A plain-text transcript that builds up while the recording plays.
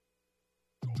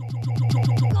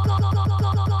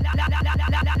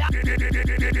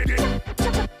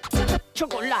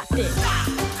Chocolate.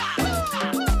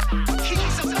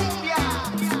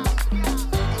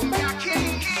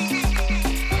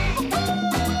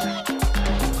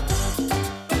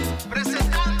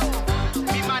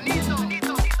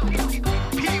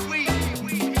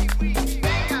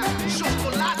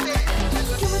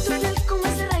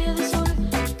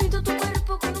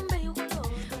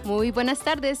 Muy buenas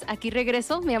tardes, aquí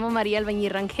regreso, me llamo María Albañil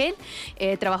Rangel,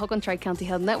 trabajo con Tri-County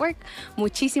Health Network.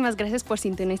 Muchísimas gracias por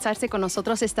sintonizarse con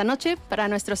nosotros esta noche para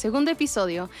nuestro segundo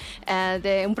episodio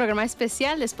de un programa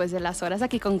especial después de las horas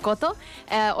aquí con Coto.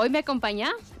 Hoy me acompaña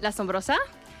la asombrosa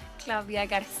Claudia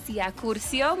García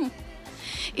Curcio.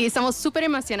 Y estamos súper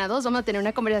emocionados. Vamos a tener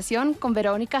una conversación con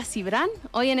Verónica Cibrán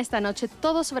hoy en esta noche,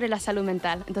 todo sobre la salud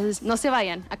mental. Entonces, no se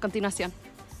vayan, a continuación.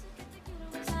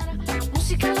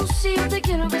 Música, Lucía, te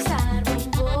quiero besar,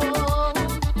 bombón.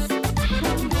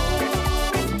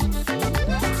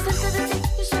 Cerca de ti,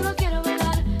 yo solo quiero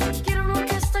bailar. Quiero una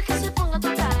orquesta que se ponga a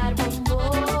tocar,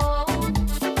 bombón.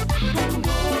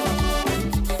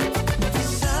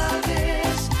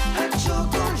 Sabes a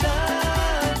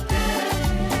chocolate,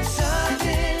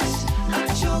 sabes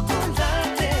a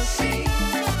chocolate, sí.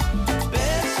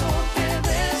 Beso,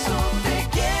 te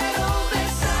quiero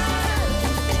besar.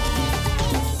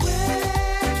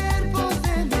 Cuerpo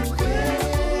de mujer,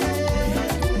 al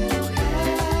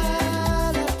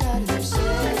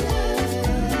atardecer.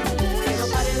 Que no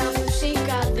pare la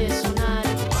música de sonar.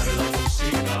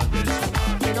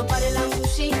 Que no pare la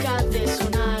música de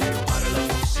sonar.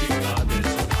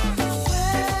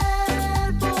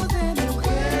 Cuerpo de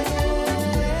mujer,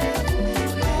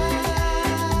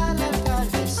 al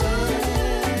atardecer.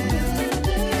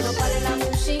 Que no pare la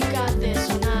música de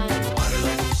sonar.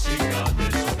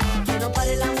 Que no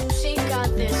pare la música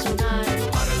de sonar.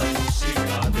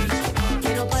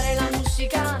 Que no pare la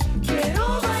música.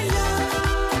 Quiero bailar. Quiero bailar.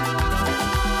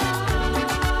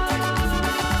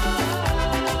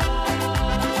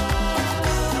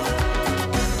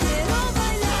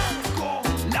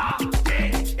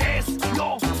 Chocolate es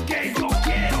lo que yo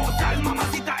quiero. Sal,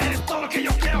 mamacita, eres todo lo que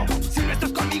yo quiero. Si no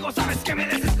estás conmigo, sabes que me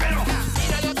desespero.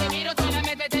 Mira, yo te miro,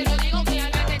 solamente te lo digo. Que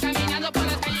al verte caminando por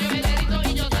las calles yo me derrito.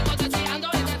 Y yo sigo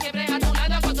deseando estar siempre a tu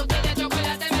lado. Con tu piel de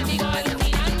chocolate me sigo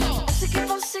alucinando.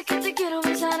 Pase que te quiero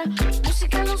besar.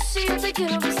 Música, Lucía, te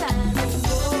quiero besar.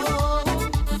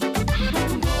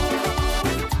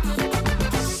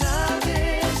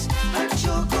 Sabes a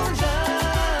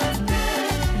chocolate,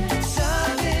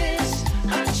 sabes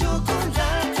a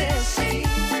chocolate, sí.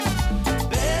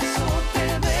 Beso,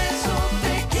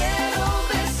 te quiero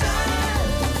besar.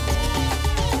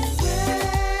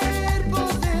 Cuerpo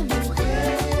de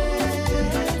mujer,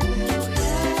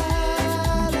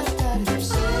 al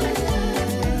atardecer.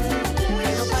 Que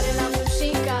no pare la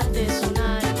música de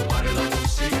sonar.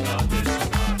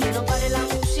 Que no pare la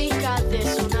música de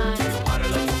sonar.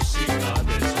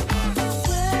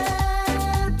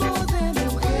 Cuerpo de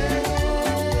mujer,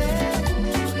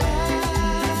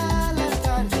 al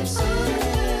atardecer.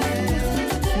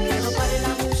 Que no pare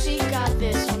la música de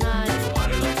sonar.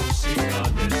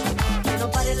 Que no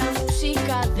pare la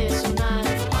música de sonar.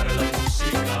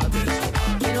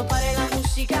 Que no pare la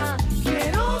música.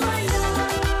 Quiero bailar.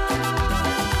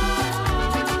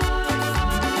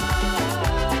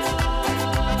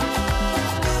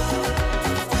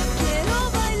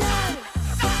 Quiero bailar.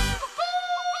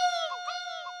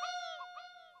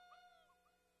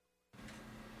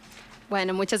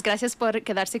 Bueno, muchas gracias por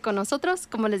quedarse con nosotros.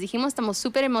 Como les dijimos, estamos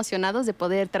súper emocionados de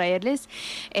poder traerles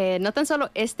no tan solo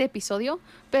este episodio,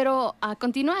 pero a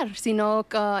continuar, sino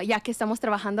que, ya que estamos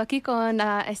trabajando aquí con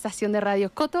la estación de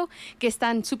Radio Coto, que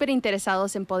están súper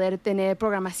interesados en poder tener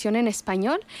programación en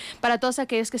español. Para todos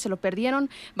aquellos que se lo perdieron,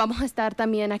 vamos a estar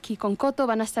también aquí con Coto,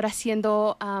 van a estar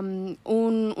haciendo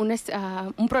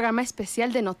un programa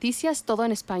especial de noticias, todo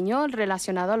en español,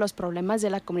 relacionado a los problemas de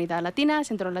la comunidad latina,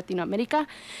 Centro Latinoamérica,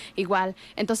 igual.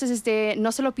 Entonces,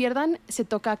 no se lo pierdan, se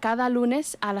toca cada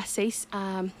lunes a las 6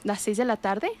 de la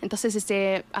tarde, entonces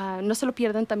no se lo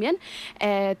pierdan también.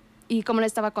 Y como les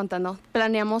estaba contando,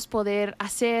 planeamos poder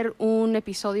hacer un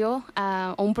episodio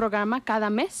o un programa cada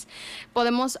mes.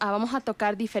 Vamos a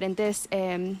tocar diferentes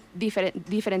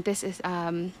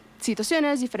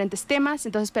situaciones, diferentes temas,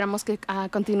 entonces esperamos que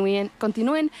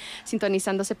continúen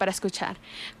sintonizándose para escuchar.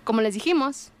 Como les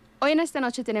dijimos, hoy en esta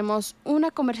noche tenemos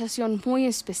una conversación muy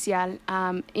especial,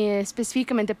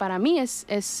 específicamente para mí,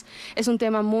 es un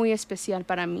tema muy especial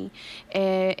para mí.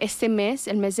 Este mes,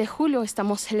 el mes de julio,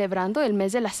 estamos celebrando el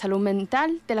mes de la salud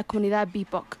mental de la comunidad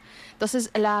BIPOC.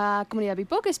 Entonces, la comunidad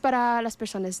BIPOC es para las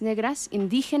personas negras,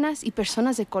 indígenas y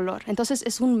personas de color. Entonces,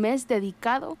 es un mes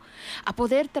dedicado a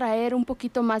poder traer un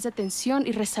poquito más de atención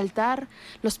y resaltar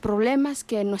los problemas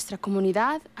que en nuestra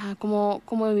comunidad, como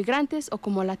inmigrantes o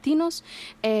como latinos,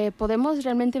 podemos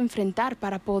realmente enfrentar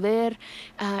para poder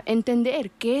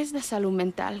entender qué es la salud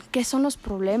mental, qué son los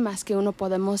problemas que uno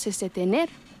podemos tener.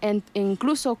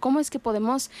 Incluso cómo es que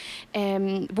podemos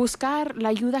buscar la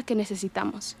ayuda que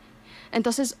necesitamos.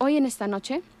 Entonces, hoy en esta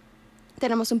noche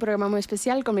tenemos un programa muy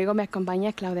especial. Conmigo me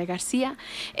acompaña Claudia García.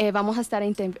 Vamos a estar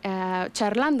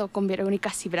charlando con Verónica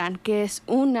Cibrán, que es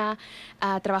una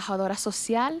trabajadora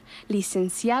social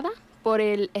licenciada por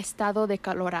el estado de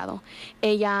Colorado.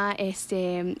 Ella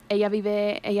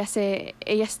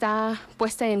está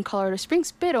puesta en Colorado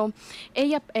Springs, pero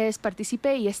ella es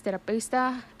partícipe y es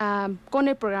terapeuta con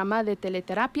el programa de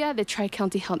teleterapia de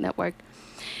Tri-County Health Network.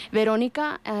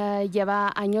 Verónica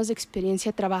lleva años de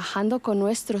experiencia trabajando con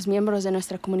nuestros miembros de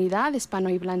nuestra comunidad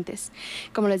hispanohablantes.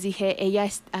 Como les dije, ella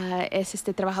es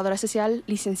trabajadora social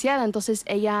licenciada, entonces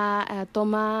ella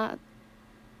toma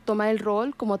el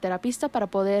rol como terapista para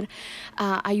poder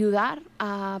ayudar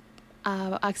a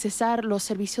accesar los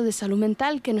servicios de salud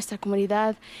mental que nuestra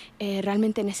comunidad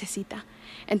realmente necesita.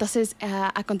 Entonces,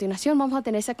 a continuación vamos a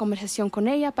tener esa conversación con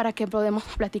ella para que podamos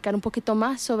platicar un poquito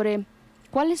más sobre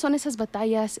cuáles son esas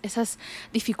batallas, esas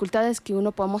dificultades que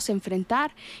uno podemos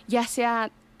enfrentar, ya sea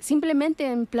simplemente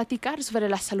en platicar sobre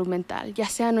la salud mental, ya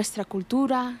sea en nuestra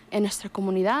cultura, en nuestra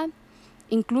comunidad,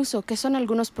 incluso qué son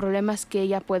algunos problemas que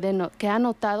ella que ha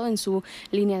notado en su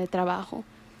línea de trabajo.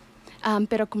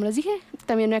 Pero como les dije,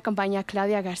 también me acompaña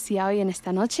Claudia García hoy en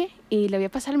esta noche y le voy a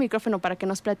pasar el micrófono para que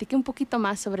nos platique un poquito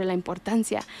más sobre la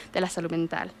importancia de la salud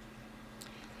mental.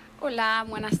 Hola,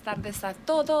 buenas tardes a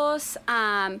todos.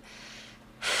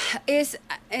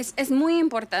 Es muy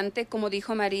importante, como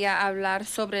dijo María, hablar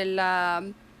sobre la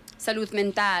salud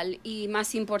mental y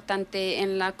más importante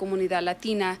en la comunidad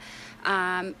latina.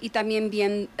 Y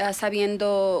también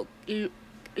sabiendo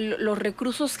los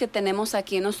recursos que tenemos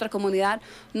aquí en nuestra comunidad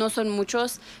no son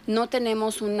muchos. No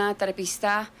tenemos una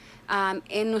terapista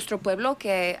en nuestro pueblo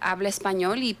que hable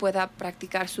español y pueda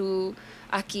practicar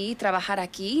trabajar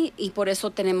aquí, y por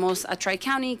eso tenemos a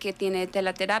Tri-County, que tiene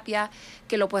teleterapia,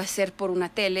 que lo puede hacer por una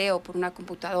tele o por una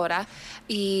computadora,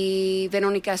 y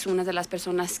Verónica es una de las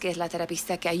personas que es la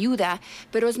terapista que ayuda,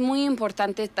 pero es muy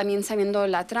importante también sabiendo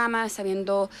la trama,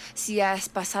 sabiendo si has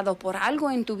pasado por algo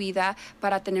en tu vida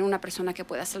para tener una persona que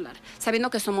puedas hablar, sabiendo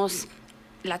que somos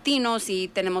latinos y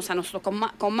tenemos a nuestro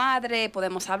comadre,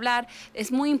 podemos hablar.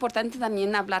 Es muy importante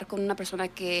también hablar con una persona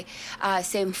que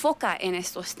se enfoca en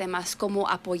estos temas, cómo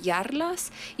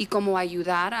apoyarlas y cómo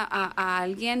ayudar a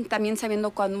alguien. También sabiendo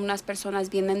cuando unas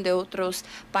personas vienen de otros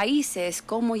países,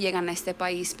 cómo llegan a este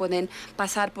país, pueden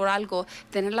pasar por algo,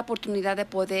 tener la oportunidad de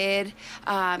poder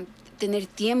tener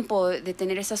tiempo de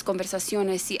tener esas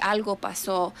conversaciones si algo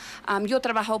pasó. Yo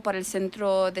trabajo para el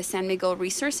centro de San Miguel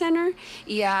Research Center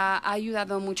y ha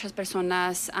ayudado a muchas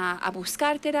personas a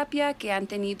buscar terapia que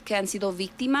han sido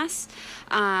víctimas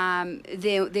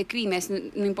de crímenes,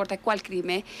 no importa cuál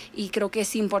crimen, y creo que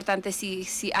es importante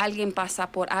si alguien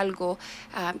pasa por algo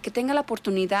que tenga la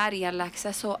oportunidad y el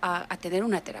acceso a tener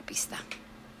una terapista.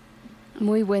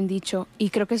 Muy buen dicho, y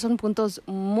creo que son puntos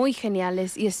muy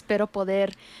geniales y espero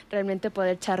realmente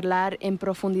poder charlar en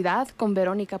profundidad con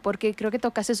Verónica, porque creo que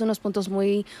tocaste unos puntos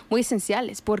muy, muy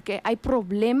esenciales, porque hay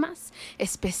problemas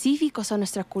específicos a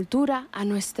nuestra cultura, a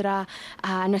nuestra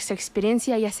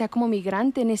experiencia, ya sea como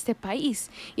migrante en este país,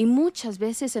 y muchas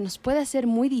veces se nos puede hacer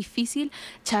muy difícil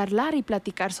charlar y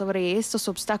platicar sobre estos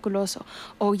obstáculos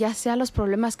o ya sea los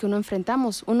problemas que uno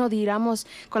enfrentamos. Uno digamos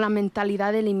con la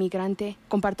mentalidad del inmigrante.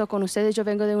 Comparto con ustedes, yo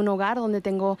vengo de un hogar donde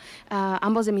tengo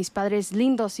ambos de mis padres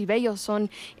lindos y bellos, son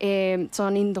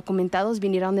indocumentados,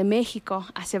 vinieron de México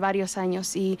hace varios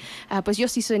años y pues yo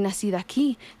sí soy nacida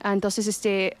aquí. Entonces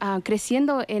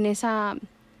creciendo en esa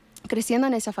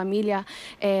familia,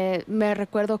 me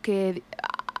recuerdo que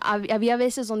había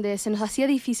veces donde se nos hacía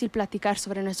difícil platicar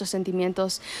sobre nuestros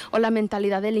sentimientos o la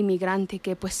mentalidad del inmigrante,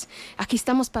 que pues aquí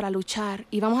estamos para luchar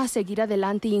y vamos a seguir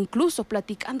adelante. E incluso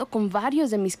platicando con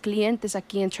varios de mis clientes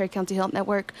aquí en Tri-County Health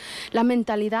Network, la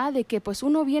mentalidad de que pues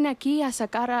uno viene aquí a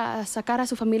sacar a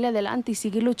su familia adelante y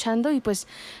seguir luchando, y pues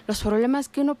los problemas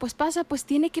que uno pues pasa, pues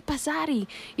tiene que pasar y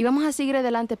vamos a seguir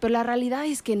adelante. Pero la realidad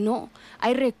es que no,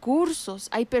 hay recursos,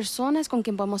 hay personas con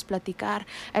quien podemos platicar,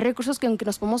 hay recursos con que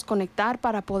nos podemos conectar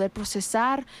para poder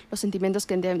procesar los sentimientos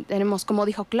que tenemos, como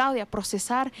dijo Claudia,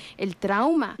 procesar el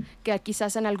trauma que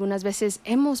quizás en algunas veces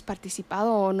hemos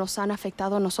participado o nos han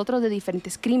afectado a nosotros de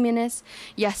diferentes crímenes,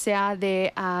 ya sea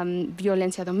de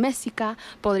violencia doméstica,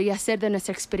 podría ser de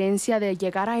nuestra experiencia de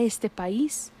llegar a este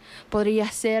país, podría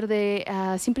ser de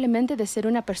simplemente de ser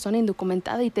una persona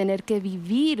indocumentada y tener que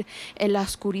vivir en la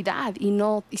oscuridad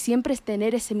y siempre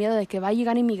tener ese miedo de que va a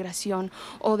llegar inmigración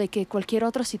o de que cualquier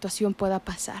otra situación pueda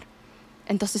pasar.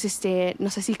 Entonces, no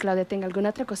sé si Claudia tenga alguna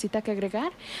otra cosita que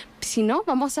agregar. Si no,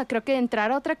 vamos a creo que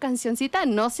entrar a otra cancioncita.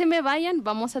 No se me vayan,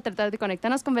 vamos a tratar de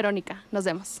conectarnos con Verónica. Nos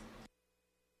vemos.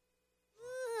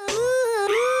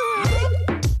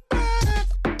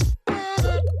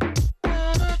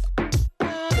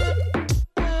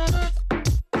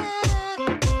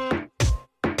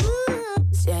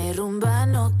 Si hay rumba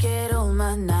no quiero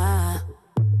más nada.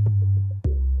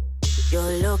 Yo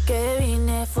lo que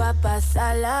vine fue a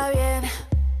pasarla bien.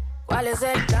 ¿Cuál es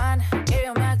el plan? Que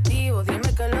yo me activo.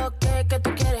 Dime qué es lo que tú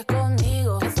quieres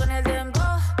conmigo. Que suene el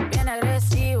dembow, bien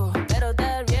agresivo. Pero te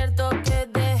advierto que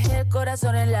dejé el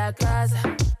corazón en la casa.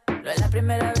 No es la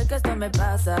primera vez que esto me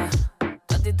pasa.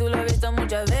 A ti tú lo has visto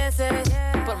muchas veces.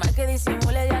 Por más que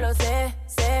disimule ya lo sé.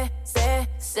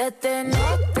 Se te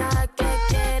nota que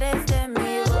quieres de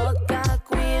mi boca.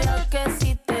 Cuidado que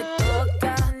si te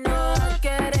toca no va a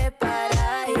querer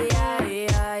parar.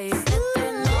 Se te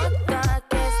nota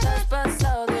que estás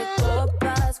pasado de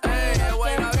copas. Cuidado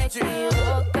que te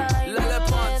equivocas y no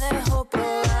te dejo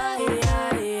probar.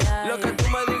 Lo que tú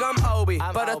me digas, Obi.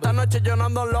 Pero esta noche yo no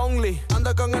ando lonely.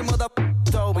 Ando con el moda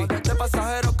Toby. De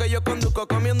pasajero que yo conduzco,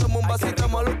 comiéndome un vasito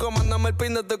maluco. Mándame el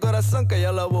pin de tu corazón que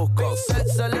yo lo busco.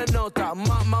 Se le nota,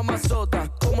 mamazota.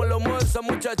 Como lo mueve esa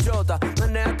muchachota.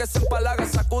 Menea que se empalaga,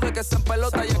 sacude que se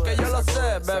empelota. Y es que yo lo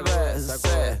sé,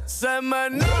 bebé, Se me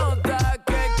nota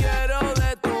que quiero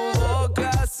de tu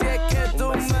boca. Si es que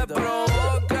tú me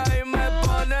provocas y me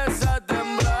pones a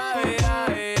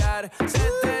temblar.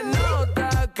 Se te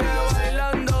nota que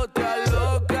bailando te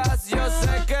alocas. Yo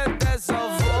sé que te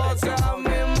sofoca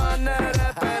mi manera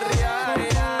de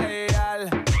perrear.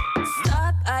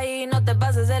 Stop ahí, no te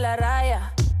pases de la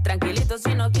raya. Tranquilito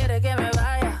si no quieres que me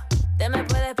vaya. Te me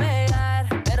puedes pegar,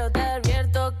 pero te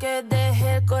advierto que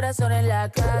dejé el corazón en la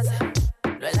casa.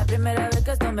 No es la primera vez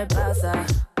que esto me pasa.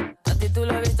 A ti tú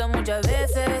lo has visto muchas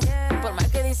veces. Por más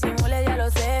que disimule ya lo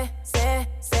sé.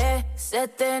 Se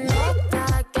te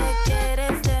nota que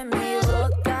quieres de mi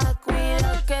boca.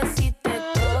 Cuidado que si te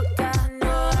toca no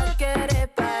va a querer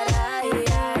parar.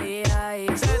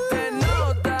 Se te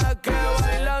nota que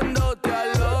bailando te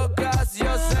alocas.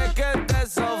 Yo sé que te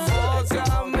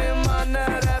sofoca mi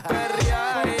manera de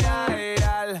perrear.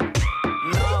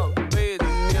 No beat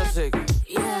music.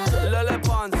 Yeah. Lele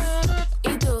Pons,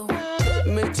 ¿Y tú?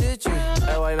 mi chichi,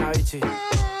 Guaynabichi.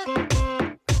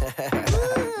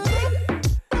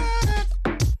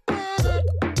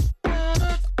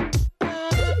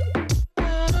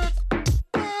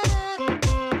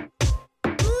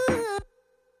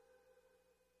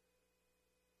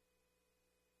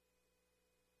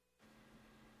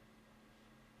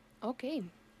 Ok,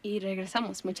 y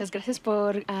regresamos. Muchas gracias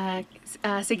por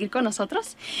seguir con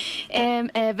nosotros.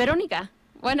 Verónica,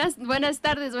 buenas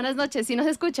tardes, buenas noches. ¿Sí nos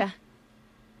escucha?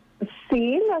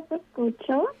 Sí, las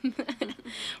escucho.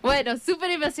 Bueno,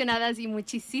 súper emocionadas y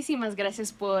muchísimas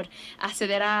gracias por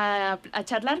acceder a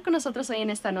charlar con nosotros hoy en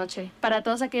esta noche. Para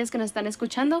todos aquellos que nos están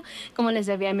escuchando, como les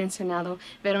había mencionado,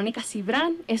 Verónica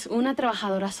Cibrán es una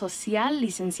trabajadora social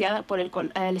licenciada por el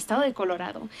estado de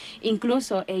Colorado.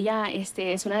 Incluso ella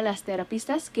es una de las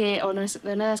terapistas una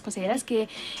de las consejeras que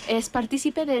es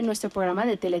partícipe de nuestro programa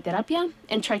de teleterapia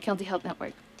en Tri-County Health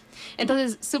Network.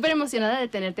 Entonces, súper emocionada de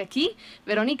tenerte aquí.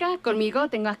 Verónica, conmigo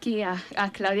tengo aquí a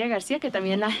Claudia García, que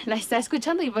también la está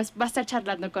escuchando y pues va a estar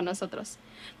charlando con nosotros.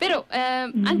 Pero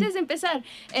antes de empezar,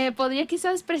 ¿podría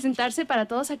quizás presentarse para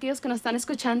todos aquellos que nos están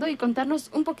escuchando y contarnos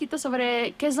un poquito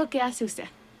sobre qué es lo que hace usted?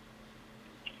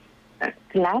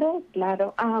 Claro.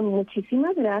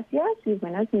 Muchísimas gracias y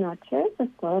buenas noches a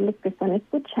todos los que están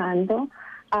escuchando.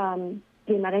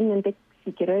 Primeramente,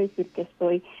 sí quiero decir que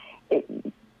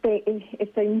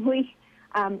estoy muy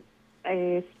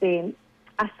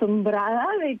asombrada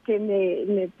de que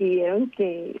me pidieron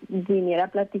que viniera a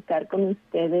platicar con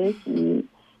ustedes y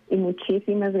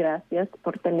muchísimas gracias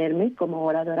por tenerme como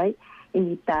oradora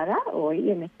invitada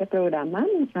hoy en este programa.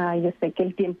 Yo sé que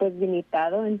el tiempo es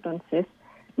limitado, entonces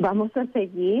vamos a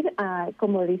seguir,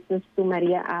 como dices tú,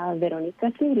 María, a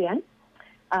Verónica Cibrán,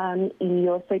 y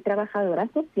yo soy trabajadora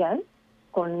social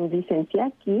con licencia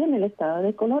aquí en el estado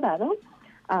de Colorado.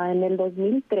 En el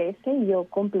 2013 yo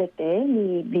completé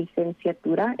mi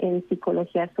licenciatura en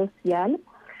psicología social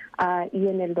y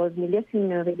en el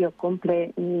 2019 yo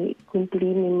cumplí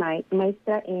mi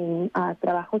maestra en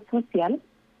trabajo social,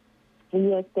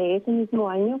 y ese mismo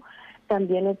año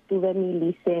también obtuve mi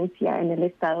licencia en el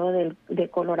estado de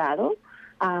Colorado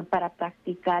para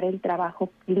practicar el trabajo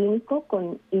clínico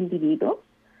con individuos.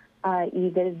 Y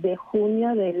desde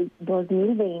junio del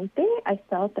 2020 he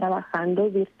estado trabajando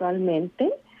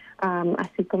virtualmente,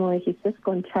 así como dijiste,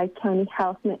 con Tri-County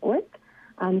Health Network,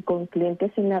 con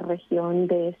clientes en la región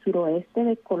de suroeste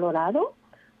de Colorado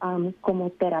como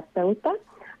terapeuta.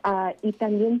 Y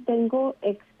también tengo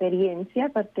experiencia,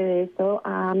 aparte de eso,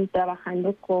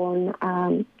 trabajando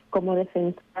como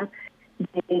defensa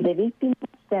de víctimas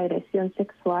de agresión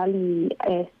sexual y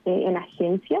en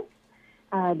agencias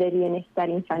de bienestar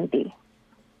infantil.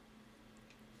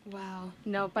 Wow,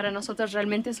 no, para nosotros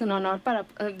realmente es un honor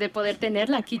de poder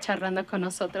tenerla aquí charlando con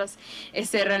nosotros.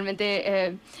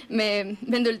 Realmente me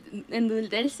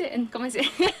endulce, ¿cómo se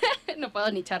dice? No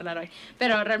puedo ni charlar hoy,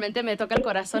 pero realmente me toca el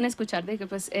corazón escuchar de que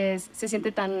pues se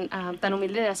siente tan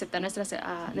humilde de aceptar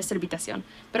nuestra invitación.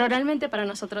 Pero realmente para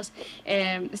nosotros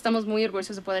estamos muy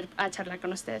orgullosos de poder charlar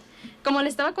con usted. Como le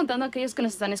estaba contando a aquellos que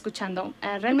nos están escuchando,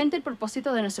 realmente el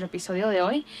propósito de nuestro episodio de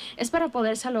hoy es para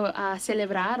poder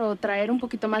celebrar o traer un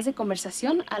poquito más de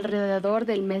conversación alrededor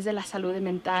del mes de la salud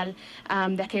mental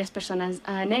de aquellas personas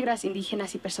negras,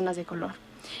 indígenas y personas de color.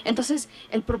 Entonces,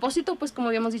 el propósito, pues como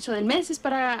habíamos dicho, del mes es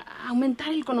para aumentar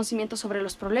el conocimiento sobre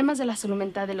los problemas de la salud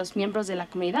mental de los miembros de la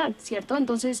comunidad, ¿cierto?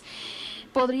 Entonces,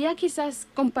 ¿podría quizás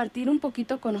compartir un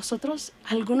poquito con nosotros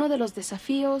alguno de los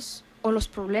desafíos o los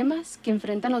problemas que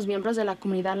enfrentan los miembros de la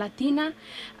comunidad latina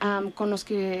con los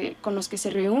que se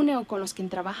reúne o con los que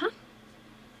trabaja?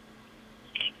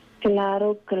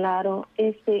 Claro.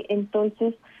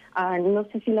 Entonces, no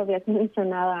sé si lo habías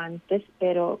mencionado antes,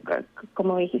 pero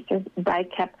como dijiste,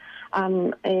 BICAP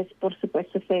es, por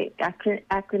supuesto, ese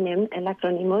el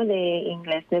acrónimo de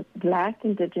inglés de Black,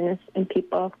 Indigenous and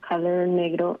People of Color,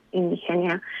 negro,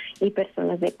 indígena y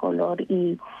personas de color.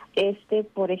 Y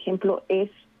por ejemplo, es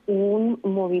un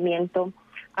movimiento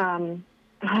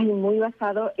muy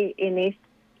basado en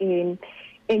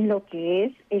lo que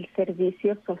es el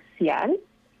servicio social.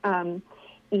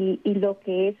 Y lo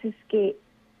que es que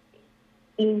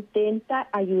intenta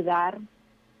ayudar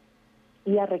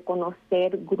y a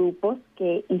reconocer grupos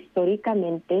que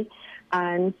históricamente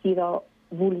han sido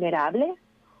vulnerables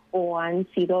o han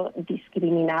sido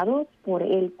discriminados por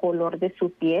el color de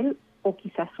su piel o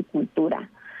quizás su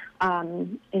cultura.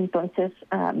 Entonces,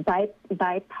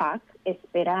 BIPOC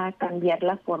espera cambiar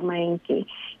la forma en que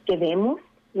vemos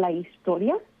la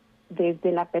historia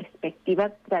desde la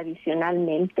perspectiva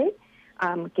tradicionalmente,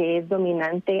 que es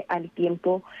dominante al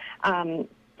tiempo,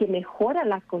 que mejora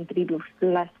las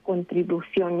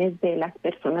contribuciones de las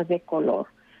personas de color.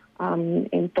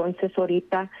 Entonces,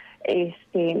 ahorita,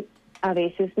 a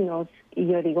veces nos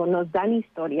dan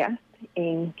historias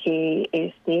en que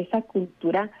esa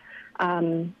cultura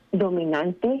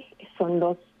dominante son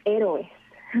los héroes.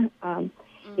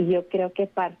 Y yo creo que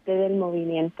parte del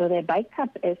movimiento de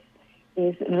BICAP es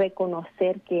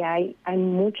reconocer que hay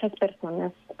muchas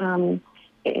personas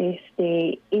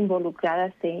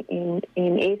involucradas en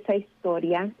esa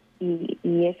historia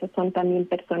y esas son también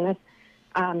personas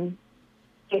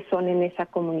que son en esa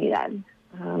comunidad.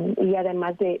 Y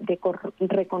además de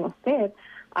reconocer,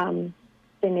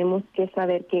 tenemos que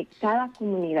saber que cada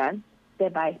comunidad de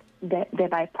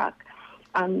BIPOC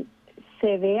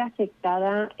se ve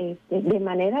afectada de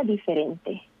manera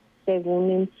diferente según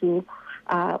en su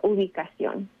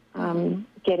ubicación.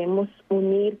 Queremos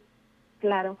unir,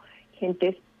 claro,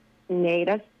 gentes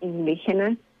negras,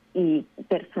 indígenas y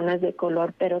personas de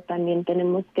color, pero también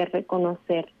tenemos que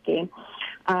reconocer que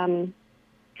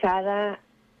cada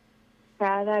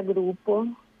grupo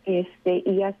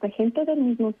y hasta gente del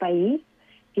mismo país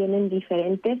tienen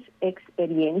diferentes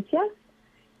experiencias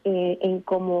en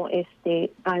cómo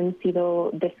han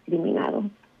sido discriminados.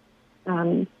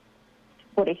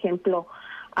 Por ejemplo,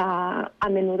 a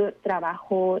menudo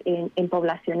trabajo en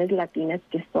poblaciones latinas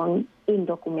que son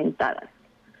indocumentadas.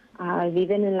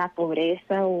 Viven en la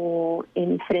pobreza o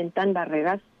enfrentan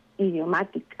barreras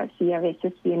idiomáticas y a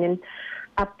veces tienen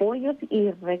apoyos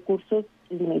y recursos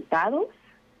limitados.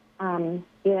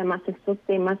 Y además estos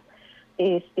temas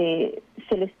se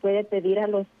les puede pedir a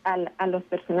las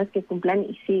personas que cumplan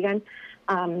y sigan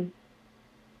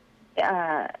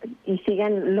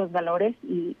los valores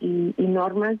y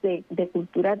normas de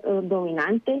cultura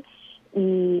dominante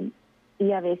y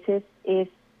a veces es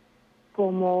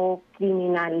como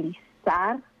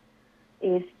criminalizar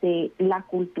la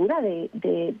cultura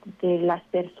de las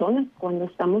personas cuando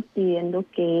estamos pidiendo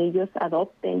que ellos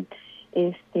adopten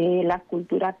la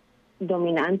cultura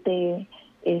dominante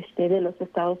de los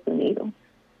Estados Unidos.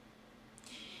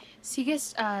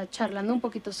 Sigues charlando un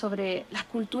poquito sobre la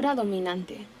cultura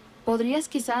dominante. ¿Podrías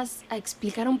quizás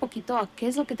explicar un poquito a qué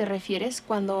es lo que te refieres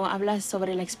cuando hablas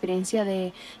sobre la experiencia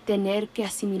de tener que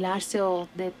asimilarse o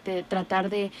de tratar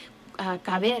de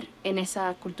caber en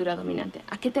esa cultura dominante?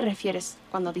 ¿A qué te refieres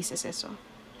cuando dices eso?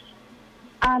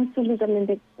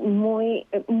 Absolutamente, muy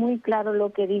claro.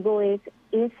 Lo que digo es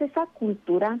esa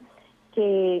cultura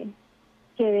que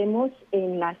vemos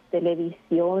en las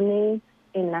televisiones,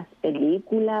 en las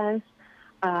películas,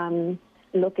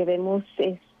 lo que vemos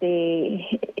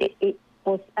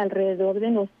pues, alrededor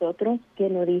de nosotros, que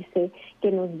nos dice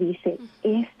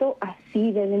esto,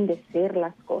 así deben de ser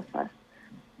las cosas.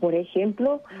 Por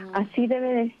ejemplo, así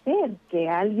debe de ser, que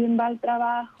alguien va al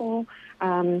trabajo,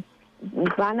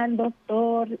 van al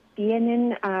doctor,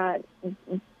 tienen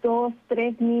 2,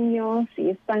 3 niños y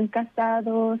están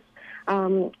casados,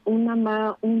 una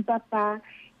mamá, un papá,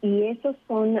 y esos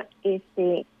son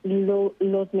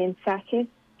los mensajes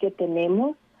que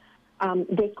tenemos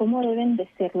de cómo deben de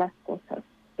ser las cosas.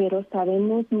 Pero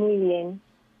sabemos muy bien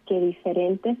que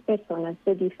diferentes personas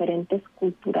de diferentes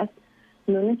culturas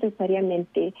no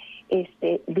necesariamente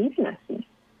viven así.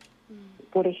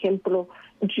 Por ejemplo,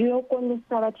 yo cuando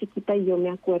estaba chiquita, yo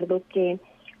me acuerdo que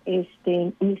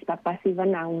mis papás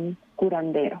iban a un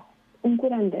curandero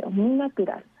muy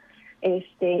natural.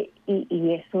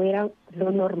 Y eso era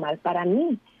lo normal para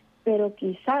mí, pero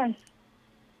quizás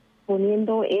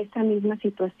poniendo esa misma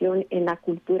situación en la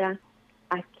cultura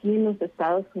aquí en los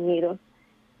Estados Unidos,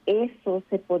 eso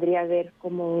se podría ver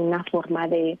como una forma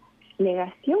de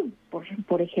negación.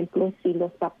 Por ejemplo, si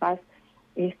los papás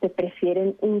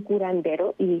prefieren un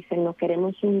curandero y dicen no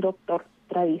queremos un doctor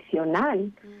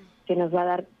tradicional que nos va a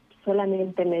dar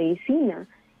solamente medicina,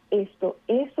 eso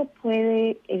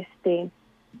puede estar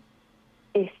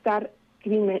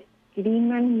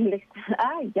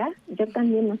yo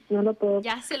también no lo puedo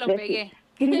Ya se lo decir.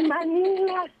 pegué.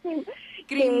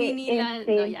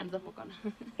 No, ya tampoco, no.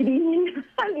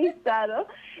 Criminalizado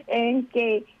en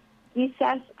que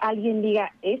quizás alguien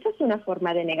diga, eso es una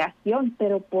forma de negación,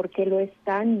 pero porque lo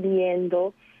están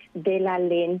viendo de la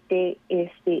lente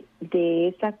de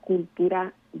esa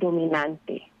cultura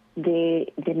dominante,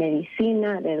 de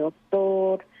medicina, de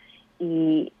doctor,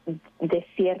 y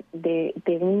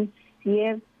de un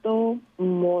cierto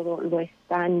modo lo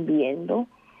están viendo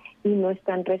y no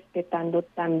están respetando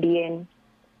también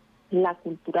la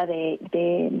cultura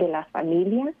de la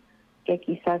familia, que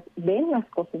quizás ven las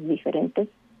cosas diferentes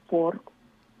por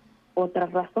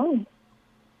otras razones.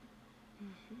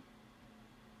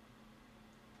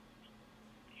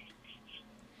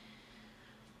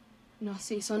 No,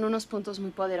 sí, son unos puntos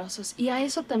muy poderosos. Y a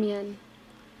eso también...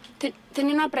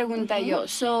 Tenía una pregunta yo.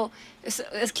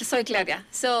 Es que soy Claudia.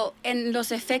 En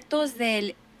los efectos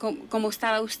como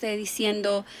estaba usted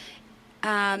diciendo,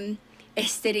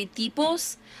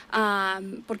 estereotipos,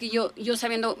 porque yo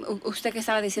sabiendo, usted que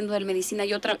estaba diciendo de la medicina,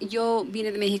 yo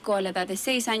vine de México a la edad de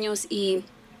 6 años y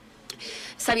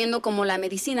sabiendo como la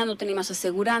medicina no teníamos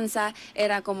aseguranza,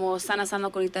 era como sana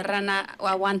colita rana o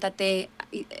aguántate,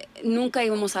 nunca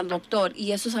íbamos al doctor,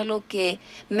 y eso es algo que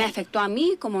me afectó a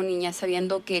mí como niña,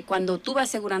 sabiendo que cuando tuve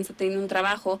aseguranza teniendo un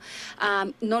trabajo,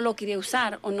 no lo quería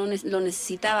usar o no lo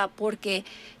necesitaba porque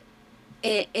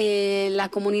la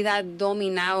comunidad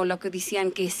domina, o lo que decían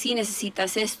que si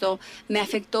necesitas esto, me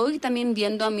afectó. Y también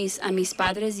viendo a mis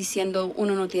padres diciendo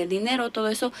uno no tiene dinero, todo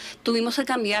eso, tuvimos que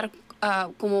cambiar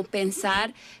como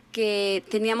pensar que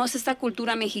teníamos esta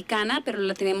cultura mexicana, pero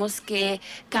la tenemos que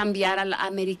cambiar a la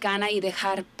americana y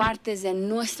dejar partes de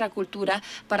nuestra cultura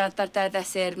para tratar de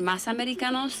hacer más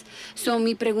americanos.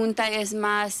 Mi pregunta es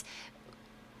más,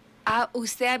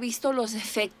 ¿usted ha visto los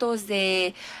efectos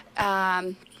de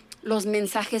los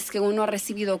mensajes que uno ha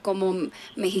recibido como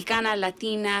mexicana,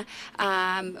 latina?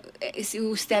 Si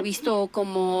usted ha visto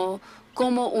cómo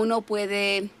uno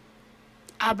puede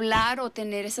hablar o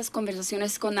tener esas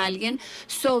conversaciones con alguien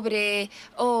sobre,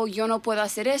 yo no puedo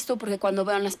hacer esto porque cuando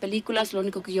veo en las películas lo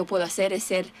único que yo puedo hacer es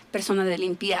ser persona de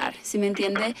limpiar, ¿sí me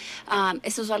entiende?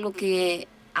 Eso es algo que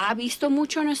ha visto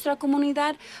mucho en nuestra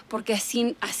comunidad, porque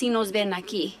así nos ven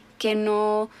aquí, que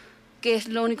es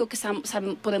lo único que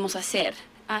podemos hacer,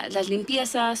 las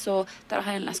limpiezas o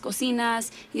trabajar en las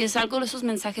cocinas, y es algo de esos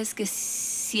mensajes que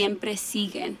siempre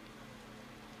siguen.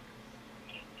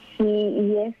 Sí,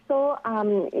 y eso,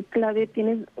 Claudia,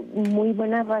 tienes muy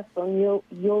buena razón. Yo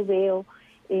veo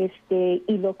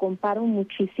y lo comparo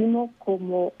muchísimo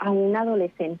como a un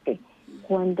adolescente,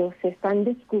 cuando se están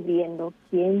descubriendo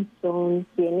quién son,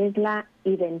 quién es la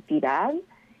identidad,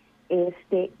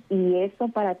 y eso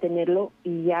para tenerlo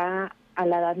ya a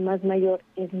la edad más mayor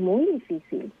es muy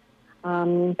difícil.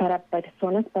 Para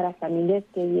personas, para familias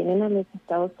que vienen a los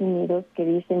Estados Unidos que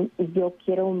dicen yo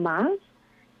quiero más,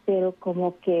 pero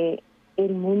como que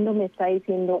el mundo me está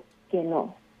diciendo que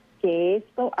no, que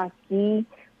esto aquí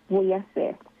voy a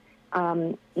hacer.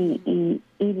 Y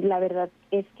la verdad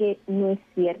es que no es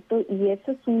cierto, y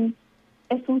eso es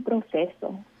un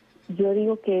proceso. Yo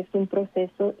digo que es un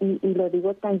proceso, y lo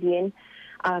digo también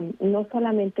no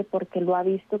solamente porque lo ha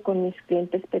visto con mis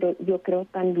clientes, pero yo creo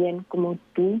también como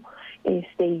tú,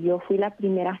 yo fui la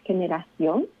primera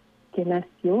generación que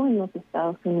nació en los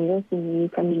Estados Unidos y mi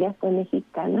familia fue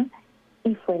mexicana,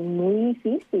 y fue muy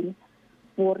difícil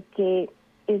porque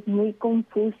es muy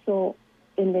confuso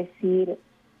en decir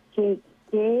que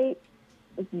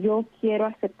yo quiero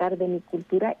aceptar de mi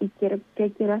cultura y que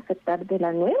quiero aceptar de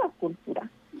la nueva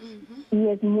cultura. Y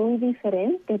es muy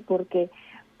diferente porque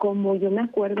como yo me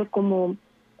acuerdo como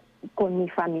con mi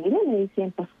familia me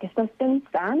decían, pues, ¿qué estás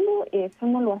pensando? Eso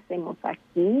no lo hacemos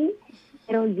aquí.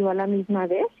 Pero yo a la misma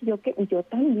vez, yo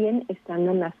también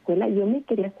estando en la escuela, yo me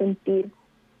quería sentir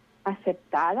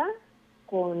aceptada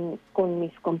con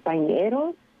mis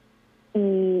compañeros,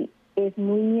 y es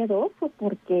muy miedoso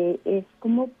porque es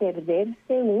como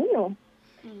perderse uno.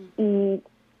 Y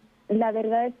la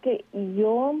verdad es que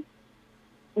yo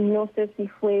no sé si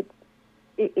fue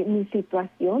mi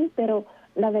situación, pero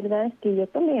la verdad es que yo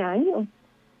tomé años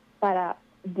para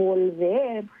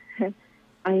volver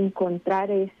a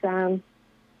encontrar esa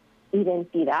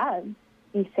identidad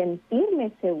y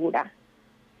sentirme segura,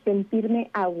 sentirme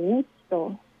a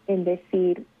gusto en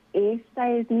decir, esta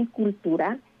es mi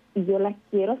cultura y yo la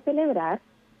quiero celebrar,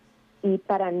 y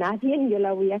para nadie yo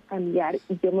la voy a cambiar,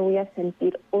 y yo me voy a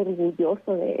sentir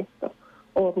orgullosa de esto,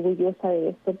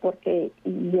 porque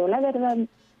yo la verdad,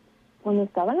 cuando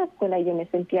estaba en la escuela yo me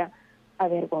sentía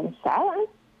avergonzada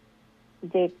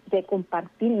de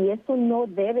compartir, y eso no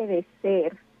debe de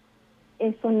ser,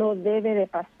 eso no debe de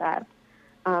pasar,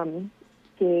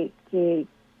 que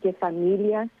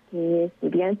familias, que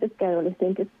estudiantes, que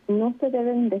adolescentes no se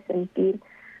deben de sentir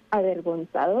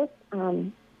avergonzados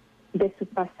de su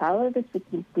pasado, de su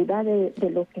cultura, de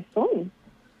lo que son.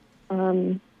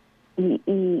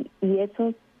 Y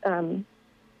esos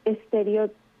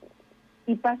estereotipos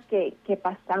que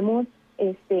pasamos,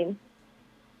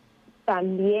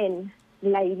 también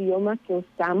la idioma que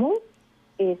usamos,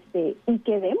 y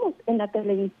que vemos en la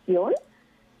televisión,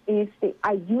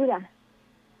 ayuda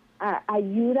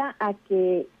a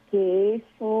que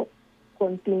eso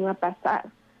continúe a pasar.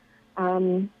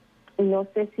 No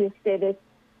sé si ustedes,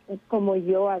 como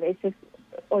yo, a veces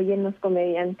oyen los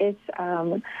comediantes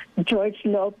George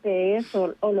López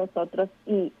o los otros,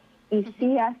 y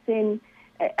sí hacen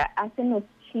los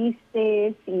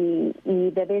chistes y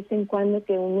de vez en cuando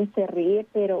que uno se ríe,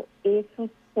 pero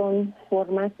esos son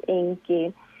formas en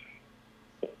que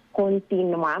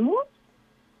continuamos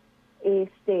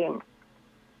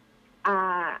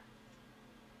a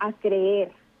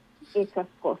creer esas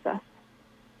cosas,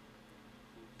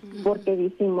 porque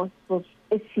decimos, pues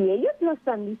si ellos lo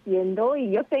están diciendo,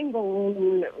 y yo tengo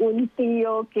un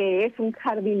tío que es un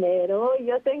jardinero,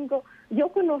 yo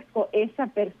conozco esa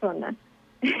persona.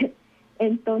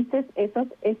 Entonces esos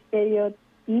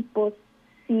estereotipos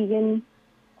siguen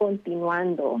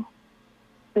continuando,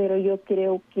 pero yo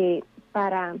creo que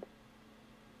para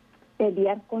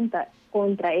pelear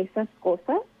contra esas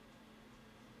cosas,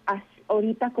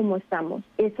 ahorita como estamos,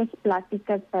 esas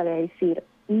pláticas para decir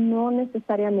no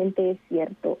necesariamente es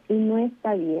cierto y no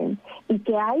está bien, y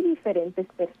que hay diferentes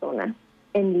personas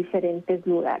en diferentes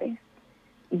lugares.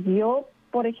 Yo,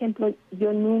 por ejemplo,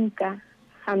 yo nunca,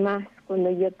 jamás,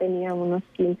 cuando yo tenía unos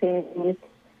 15 años,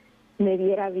 me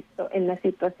hubiera visto en la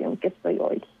situación que estoy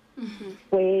hoy.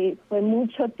 Fue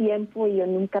mucho tiempo y yo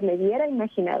nunca me hubiera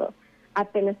imaginado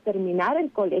apenas terminar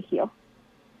el colegio,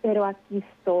 pero aquí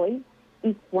estoy.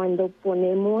 Y cuando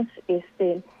ponemos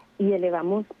y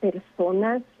elevamos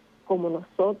personas como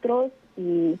nosotros,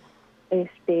 y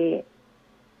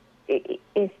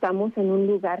estamos en un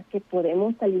lugar que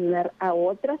podemos ayudar a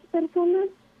otras personas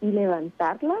y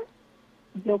levantarlas,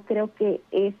 yo creo que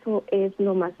eso es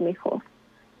lo más mejor,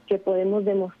 que podemos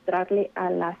demostrarle a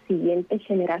la siguiente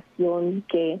generación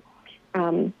que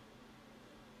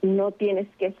no tienes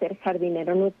que ser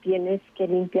jardinero, no tienes que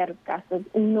limpiar casas,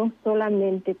 no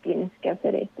solamente tienes que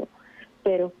hacer eso,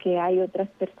 pero que hay otras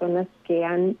personas que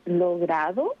han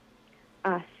logrado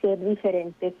hacer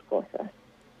diferentes cosas.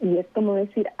 Y es como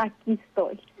decir, aquí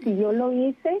estoy. Si yo lo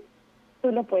hice,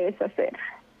 tú lo puedes hacer.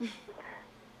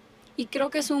 Y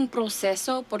creo que es un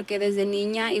proceso porque desde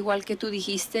niña, igual que tú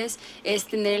dijiste, es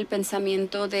tener el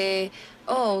pensamiento de,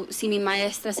 oh, si mi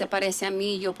maestra se parece a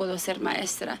mí, yo puedo ser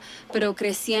maestra. Pero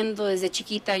creciendo desde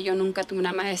chiquita, yo nunca tuve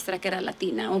una maestra que era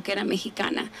latina o que era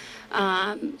mexicana.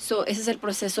 Ese es el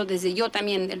proceso desde yo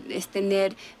también, es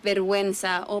tener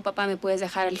vergüenza. Oh, papá, ¿me puedes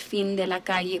dejar al fin de la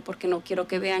calle porque no quiero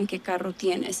que vean qué carro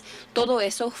tienes? Todo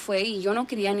eso fue y yo no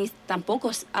quería ni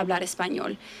tampoco hablar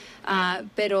español.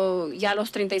 Pero ya a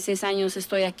los 36 años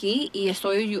estoy aquí y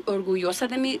estoy orgullosa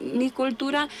de mi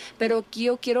cultura, pero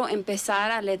yo quiero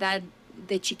empezar a la edad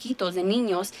de chiquitos, de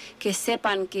niños, que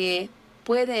sepan que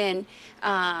pueden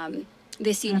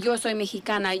decir yo soy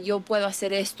mexicana, yo puedo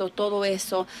hacer esto, todo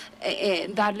eso,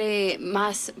 darle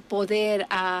más poder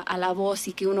a la voz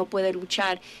y que uno puede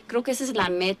luchar. Creo que esa es la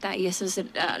meta y eso es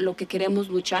lo que queremos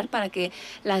luchar para que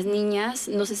las niñas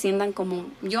no se sientan como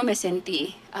yo me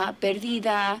sentí,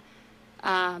 perdida,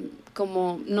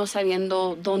 como no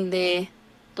sabiendo dónde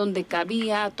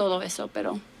cabía, todo eso,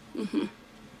 pero...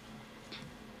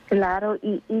 Claro,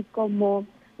 y como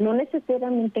no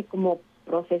necesariamente como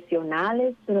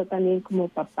profesionales, pero también como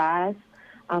papás,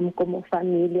 como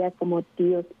familia, como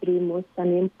tíos, primos,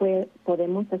 también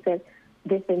podemos hacer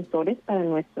defensores para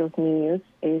nuestros niños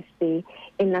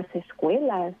en las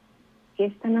escuelas. ¿Qué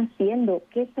están haciendo?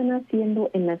 ¿Qué están haciendo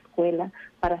en la escuela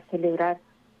para celebrar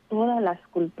todas las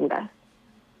culturas?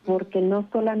 Porque no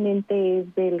solamente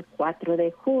es del 4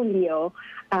 de julio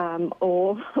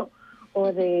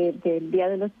o del Día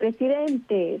de los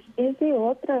Presidentes, es de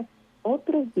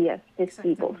otros días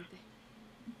festivos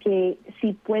que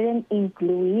si pueden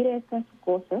incluir esas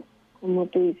cosas, como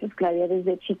tú dices, Claudia,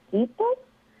 desde chiquitos,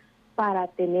 para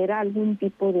tener algún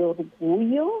tipo de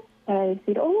orgullo, para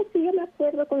decir, oh, sí, yo me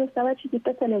acuerdo cuando estaba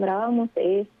chiquita celebrábamos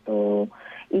esto,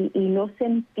 y no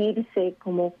sentirse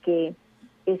como que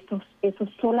eso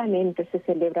solamente se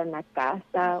celebra en la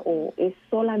casa o es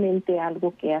solamente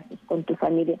algo que haces con tu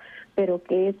familia, pero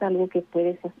que es algo que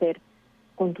puedes hacer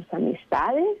con tus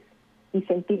amistades y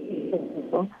sentir,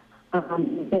 ¿no?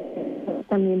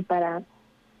 También para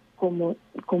como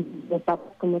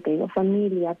te digo,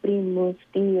 familia, primos,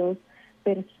 tíos,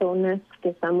 personas que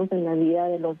estamos en la vida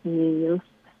de los niños,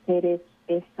 ser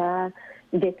esa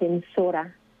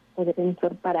defensora o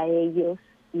defensor para ellos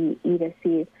y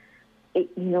decir,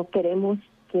 no queremos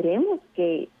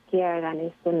que hagan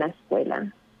esto en la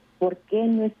escuela. ¿Por qué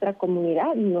en nuestra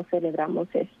comunidad no celebramos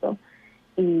esto?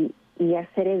 Y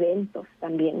hacer eventos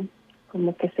también,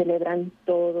 como que celebran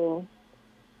todo,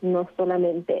 no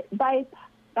solamente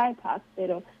BIPOC,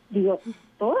 pero digo,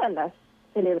 todas las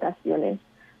celebraciones,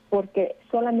 porque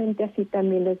solamente así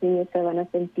también los niños se van a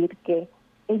sentir que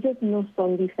ellos no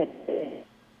son diferentes,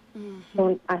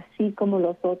 son así como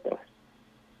los otros.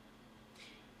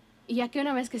 Y ya que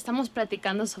una vez que estamos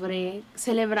platicando sobre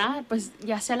celebrar, pues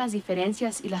ya sea las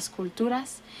diferencias y las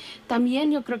culturas,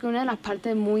 también yo creo que una de las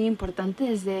partes muy importantes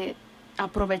es de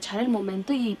aprovechar el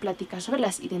momento y platicar sobre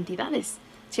las identidades,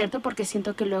 ¿cierto? Porque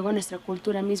siento que luego nuestra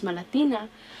cultura misma latina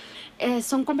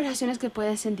son conversaciones que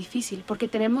pueden ser difíciles, porque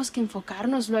tenemos que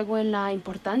enfocarnos luego en la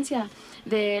importancia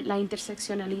de la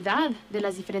interseccionalidad de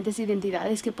las diferentes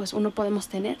identidades que pues uno podemos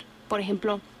tener. Por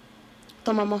ejemplo,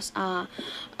 tomamos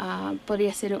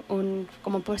podría ser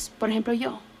como pues, por ejemplo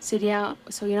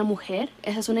soy una mujer,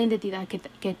 esa es una identidad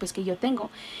que yo tengo,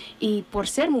 y por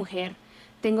ser mujer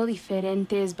tengo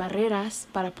diferentes barreras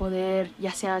para poder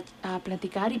ya sea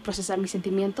platicar y procesar mis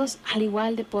sentimientos, al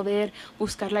igual de poder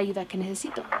buscar la ayuda que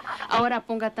necesito. Ahora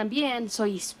ponga también,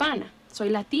 soy hispana, soy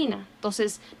latina,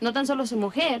 entonces no tan solo soy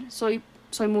mujer, soy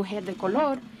mujer de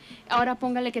color. Ahora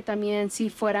póngale que también si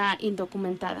fuera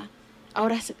indocumentada.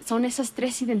 Ahora son esas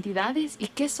tres identidades. ¿Y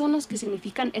qué son los que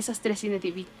significan esas tres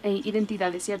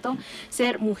identidades, cierto?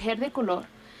 Ser mujer de color,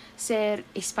 ser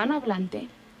hispanohablante,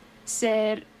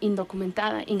 ser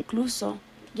indocumentada, incluso,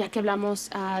 ya que hablamos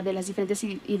de las diferentes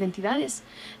identidades,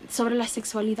 sobre la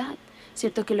sexualidad,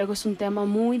 cierto que luego es un tema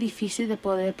muy difícil de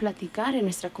poder platicar en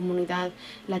nuestra comunidad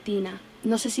latina.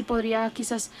 No sé si podría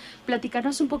quizás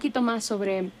platicarnos un poquito más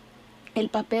sobre el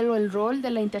papel o el rol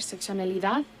de la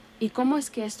interseccionalidad y cómo es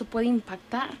que esto puede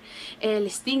impactar el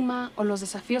estigma o los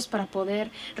desafíos para poder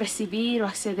recibir o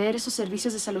acceder a esos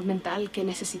servicios de salud mental que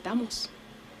necesitamos.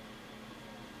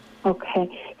 Okay,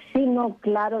 sí, no,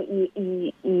 claro,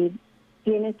 y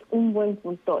tienes un buen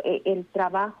punto. El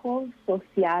trabajo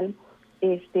social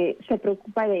se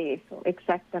preocupa de eso,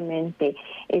 exactamente.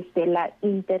 La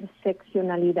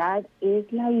interseccionalidad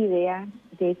es la idea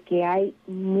de que hay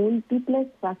múltiples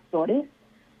factores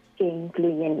que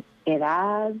incluyen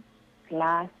edad,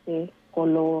 clase,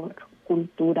 color,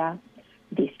 cultura,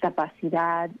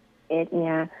 discapacidad,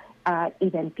 etnia,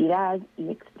 identidad y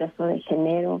expreso de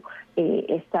género,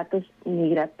 estatus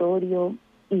migratorio,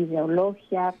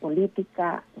 ideología,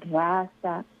 política,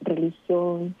 raza,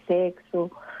 religión,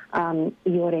 sexo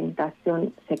y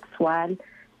orientación sexual,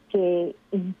 que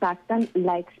impactan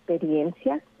la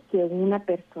experiencia que una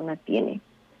persona tiene.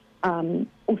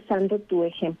 Usando tu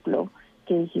ejemplo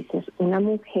que dijiste, una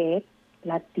mujer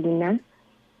latina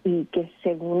y que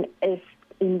según es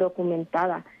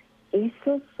indocumentada,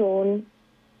 esos son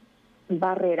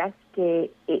barreras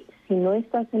que si no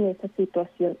estás en esa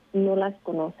situación no las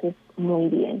conoces muy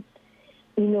bien.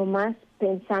 Y nomás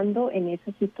pensando en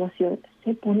esa situación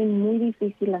se ponen muy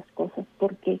difíciles las cosas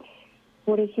porque,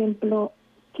 por ejemplo,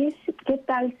 ¿qué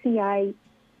tal si hay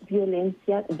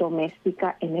violencia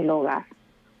doméstica en el hogar?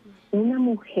 Una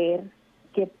mujer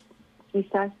que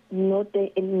quizás no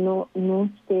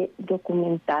esté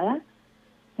documentada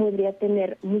podría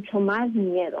tener mucho más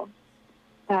miedo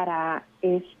para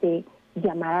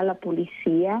llamar a la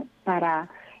policía, para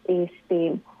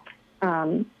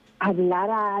hablar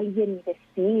a alguien y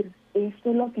decir, esto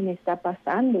es lo que me está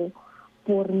pasando,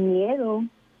 por miedo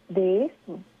de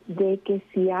eso, de que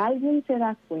si alguien se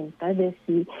da cuenta,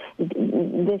 decir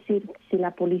si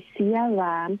la policía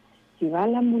va, si va a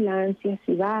la ambulancia,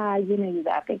 si va a alguien a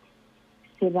ayudarle,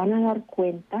 se van a dar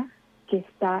cuenta que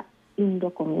está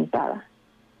indocumentada.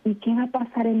 ¿Y qué va a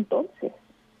pasar entonces?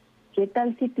 ¿Qué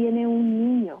tal si tiene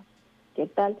un niño? ¿Qué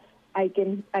tal? Hay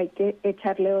que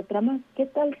echarle otra más. ¿Qué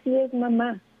tal si es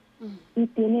mamá y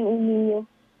tiene un niño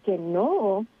que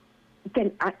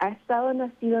ha estado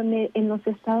nacido en los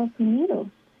Estados Unidos?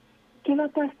 ¿Qué va a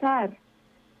pasar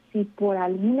si por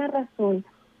alguna razón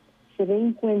se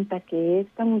den cuenta que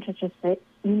esta muchacha está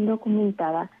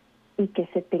indocumentada y que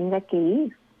se tenga que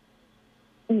ir?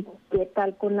 ¿Y qué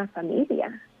tal con la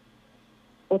familia?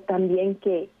 O también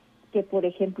que por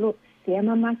ejemplo, sea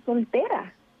mamá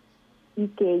soltera y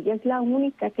que ella es la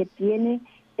única que tiene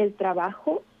el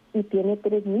trabajo y tiene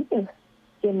 3 niños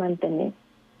que mantener.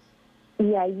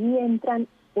 Y ahí entran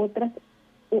otras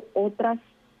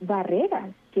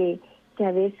barreras que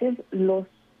a veces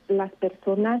las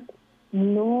personas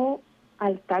no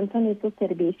alcanzan esos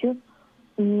servicios,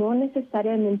 no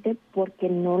necesariamente porque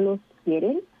no los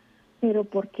quieren, pero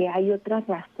porque hay otras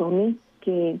razones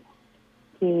que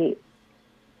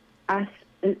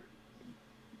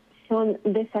son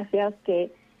desafíos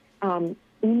que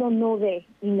uno no ve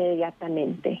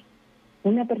inmediatamente.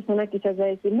 Una persona quizás va a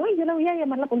decir, no, yo le voy a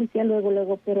llamar a la policía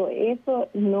luego, pero eso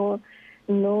no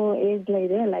es la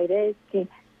idea. La idea es que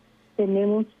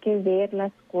tenemos que ver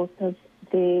las cosas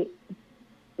de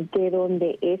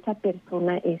donde esa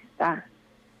persona está.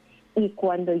 Y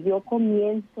cuando yo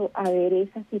comienzo a ver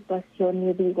esa situación,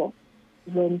 yo digo,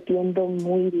 lo entiendo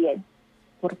muy bien,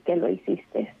 ¿por qué lo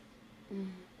hiciste?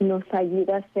 Nos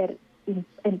ayuda a ser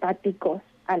empáticos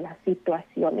a las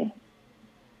situaciones,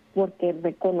 porque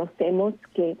reconocemos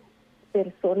que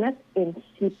personas en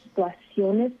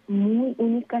situaciones muy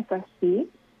únicas así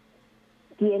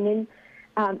tienen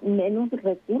menos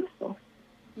recursos,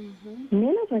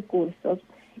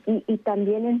 y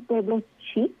también en pueblos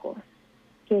chicos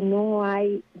que no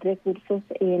hay recursos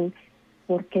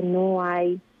porque no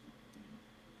hay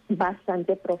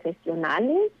bastante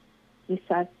profesionales,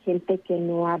 quizás gente que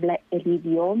no habla el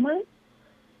idioma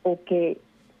o que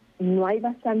no hay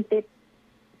bastante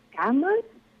camas.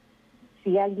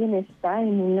 Si alguien está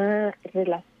en una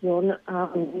relación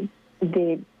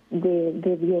de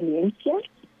violencia,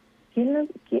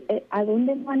 ¿a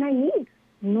dónde van a ir?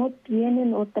 No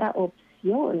tienen otra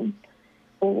opción,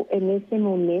 o en ese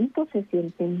momento se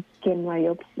sienten que no hay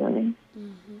opciones.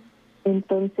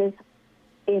 Entonces,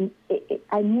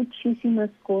 hay muchísimas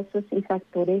cosas y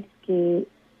factores que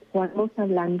estamos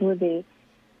hablando de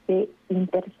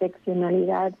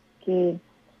interseccionalidad que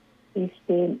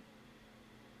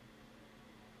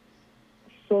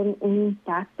son un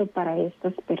impacto para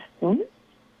estas personas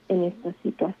en estas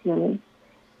situaciones.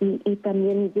 Y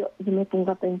también yo me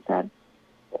pongo a pensar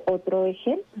otro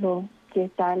ejemplo, que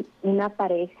tal una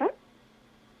pareja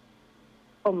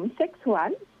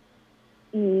homosexual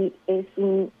y es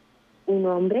un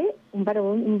hombre, un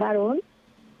varón,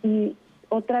 y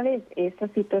otra vez esa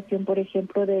situación, por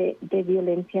ejemplo, de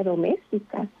violencia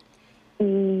doméstica,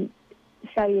 y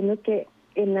sabiendo que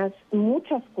en las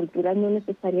muchas culturas, no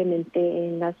necesariamente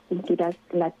en las culturas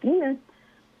latinas,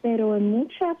 pero en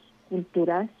muchas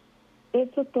culturas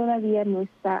eso todavía no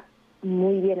está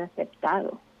muy bien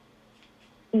aceptado.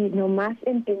 Y nomás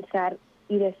en pensar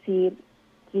y decir,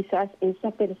 quizás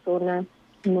esa persona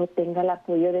no tenga el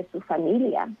apoyo de su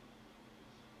familia,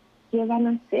 ¿qué van a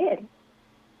hacer?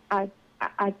 ¿A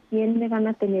quién le van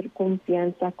a tener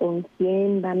confianza? ¿Con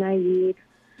quién van a ir?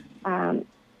 a,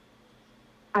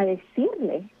 a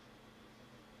decirle.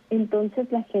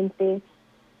 Entonces la gente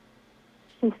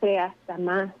sufre hasta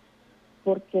más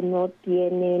porque no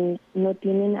tienen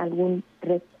algún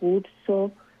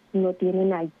recurso, no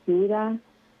tienen ayuda,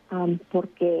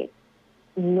 porque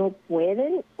no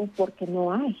pueden o porque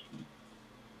no hay.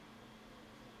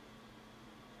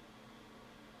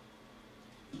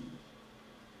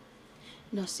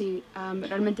 No, sí,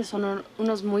 realmente son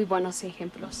unos muy buenos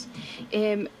ejemplos.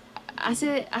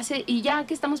 Y ya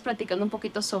que estamos platicando un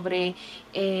poquito sobre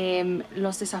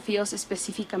los desafíos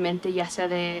específicamente, ya sea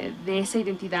de esa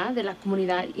identidad de la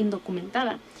comunidad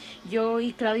indocumentada, yo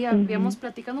y Claudia habíamos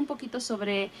platicado un poquito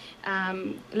sobre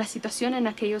la situación en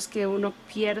aquellos que uno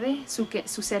pierde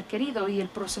su ser querido y el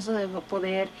proceso de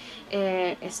poder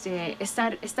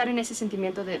estar en ese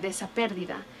sentimiento de esa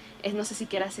pérdida. No sé si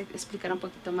quieras explicar un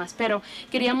poquito más, pero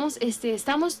queríamos,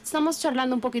 estamos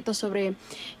charlando un poquito sobre,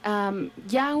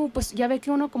 ya ve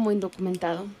que uno como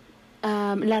indocumentado,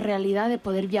 la realidad de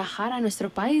poder viajar a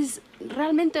nuestro país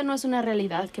realmente no es una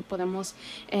realidad que podemos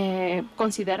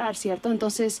considerar, ¿cierto?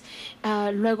 Entonces,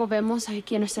 luego vemos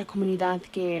aquí en nuestra comunidad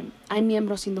que hay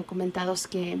miembros indocumentados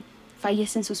que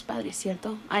fallecen sus padres,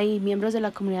 ¿cierto? Hay miembros de la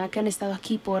comunidad que han estado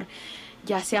aquí por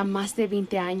ya sea más de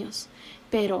 20 años,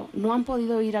 pero no han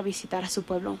podido ir a visitar a su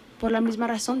pueblo por la misma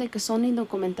razón de que son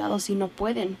indocumentados y no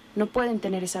pueden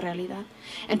tener esa realidad.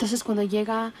 Entonces, cuando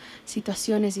llega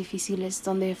situaciones difíciles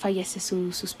donde fallece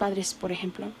sus padres, por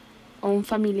ejemplo, o un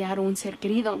familiar o un ser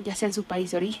querido, ya sea en su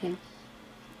país de origen,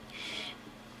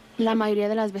 la mayoría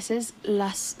de las veces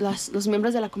los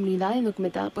miembros de la comunidad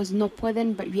indocumentada pues no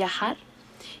pueden viajar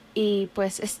y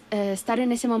pues estar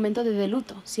en ese momento de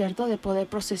luto, ¿cierto? De poder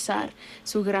procesar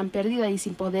su gran pérdida y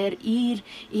sin poder ir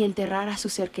y enterrar a su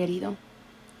ser querido.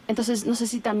 Entonces, no sé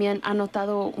si también ha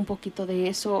notado un poquito de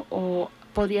eso o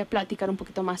podría platicar un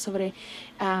poquito más sobre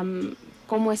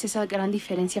cómo es esa gran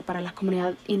diferencia para la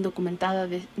comunidad indocumentada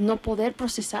de no poder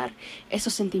procesar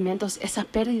esos sentimientos, esa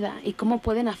pérdida y cómo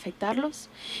pueden afectarlos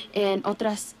en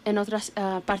otras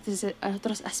partes, en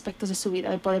otros aspectos de su vida,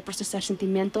 de poder procesar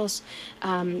sentimientos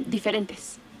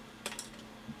diferentes.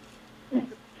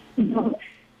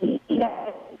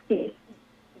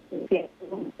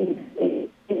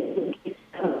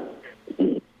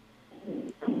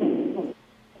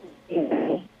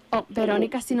 Oh,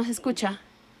 Verónica, ¿sí nos escucha?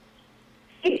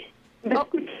 Oh,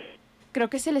 creo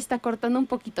que se le está cortando un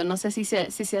poquito. No sé si se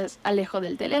alejó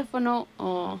del teléfono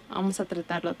o vamos a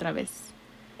tratarlo otra vez.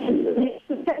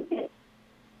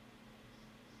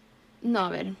 No, a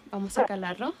ver, vamos a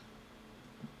calarlo.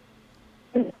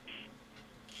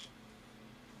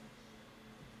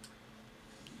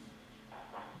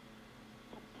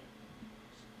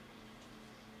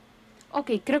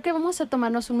 Ok, creo que vamos a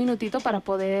tomarnos un minutito para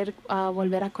poder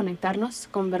volver a conectarnos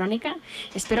con Verónica.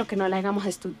 Espero que no la hayamos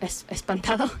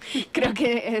espantado. Creo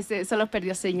que solo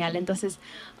perdió señal. Entonces,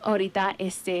 ahorita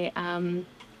creo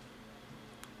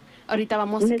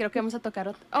que vamos a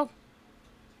tocar oh,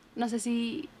 no sé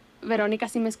si Verónica,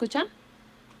 ¿sí me escucha?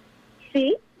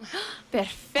 Sí.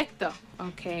 Perfecto.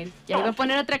 Ok, ya iba a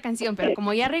poner otra canción, pero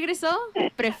como ya regresó,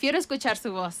 prefiero escuchar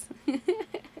su voz.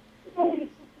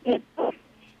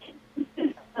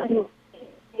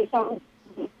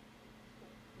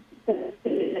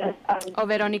 Oh,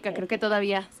 Verónica, creo que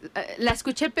todavía la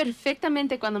escuché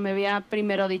perfectamente cuando me había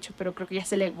primero dicho, pero creo que ya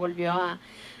se le volvió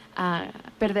a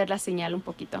perder la señal un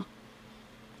poquito.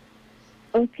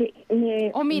 Okay.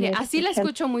 Mire, así la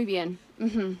escucho muy bien.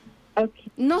 Uh-huh.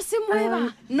 Okay. No se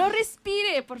mueva, no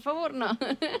respire, por favor, no.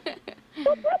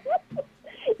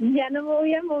 Ya no me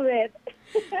voy a mover.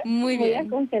 Muy bien. Voy a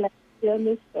congelar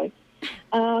donde estoy.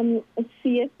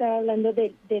 Sí, estaba hablando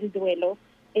del duelo.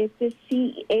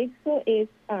 Sí, eso es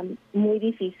muy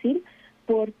difícil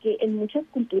porque en muchas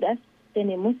culturas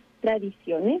tenemos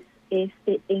tradiciones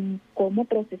en cómo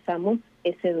procesamos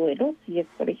ese duelo. Si es,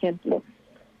 por ejemplo,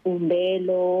 un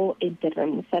velo,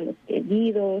 enterramos a los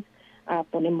queridos,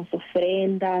 ponemos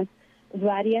ofrendas,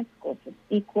 varias cosas.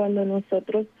 Y cuando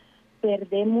nosotros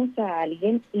perdemos a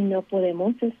alguien y no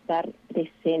podemos estar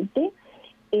presente,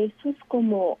 eso es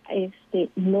como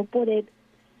no poder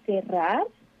cerrar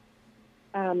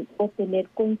o tener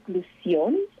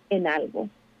conclusión en algo.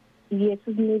 Y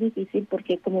eso es muy difícil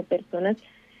porque como personas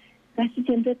casi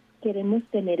siempre queremos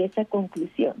tener esa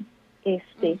conclusión.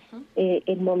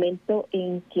 El momento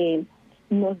en que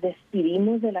nos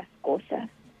despedimos de las cosas.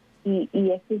 Y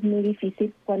eso es muy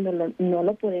difícil cuando no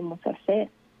lo podemos hacer.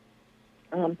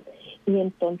 Y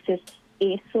entonces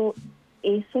eso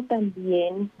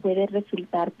también puede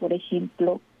resultar, por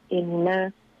ejemplo, en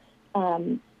una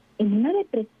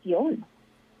depresión.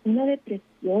 Una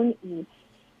depresión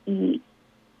y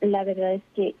la verdad es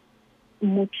que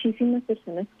muchísimas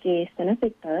personas que están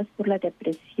afectadas por la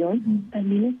depresión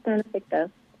también están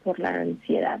afectadas por la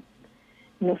ansiedad.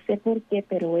 No sé por qué,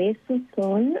 pero esos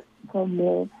son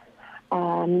como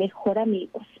mejor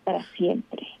amigos para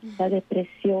siempre, la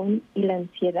depresión y la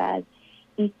ansiedad.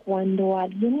 Y cuando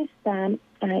alguien está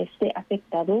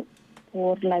afectado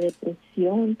por la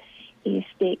depresión,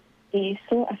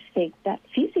 eso afecta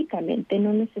físicamente,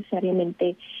 no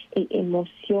necesariamente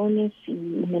emociones y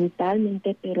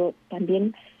mentalmente, pero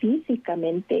también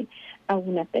físicamente a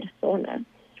una persona.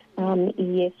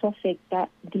 Y eso afecta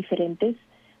diferentes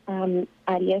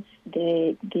áreas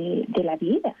de la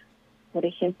vida. Por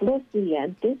ejemplo,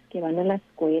 estudiantes que van a la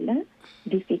escuela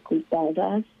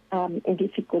dificultado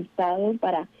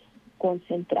para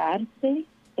concentrarse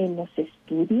en los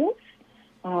estudios.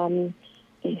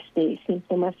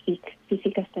 Síntomas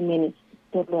físicas también es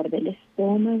dolor del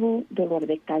estómago, dolor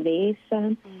de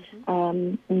cabeza,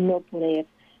 no poder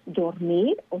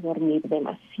dormir o dormir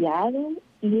demasiado.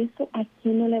 Y eso a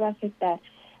quién no le va a afectar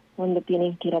cuando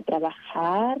tienen que ir a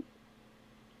trabajar,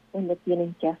 cuando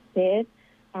tienen que hacer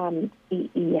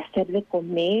y hacer de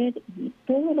comer y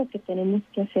todo lo que tenemos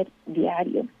que hacer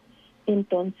diario.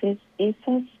 Entonces,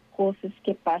 esas cosas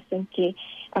que pasan que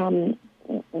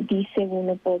dice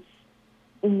uno, pues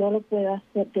no lo puedo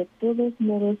hacer, de todos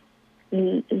modos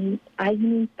hay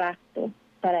un impacto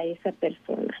para esa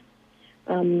persona.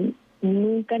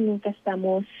 Nunca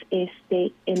estamos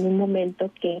en un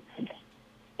momento que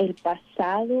el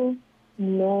pasado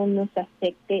no nos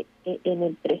afecte en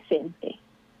el presente,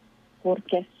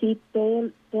 porque así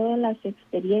todas las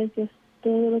experiencias,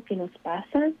 todo lo que nos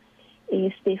pasa,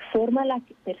 forma la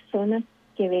persona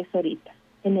que ves ahorita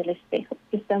en el espejo,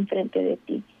 que está enfrente de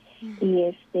ti.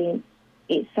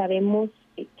 Y sabemos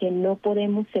que no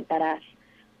podemos separar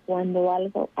cuando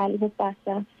algo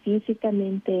pasa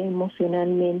físicamente,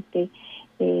 emocionalmente,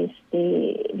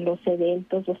 los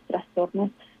eventos, los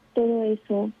trastornos, todo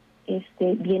eso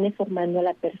viene formando a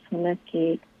la persona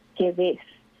que ves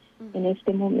en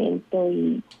este momento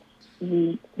y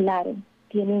claro,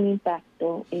 tiene un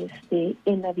impacto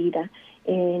en la vida,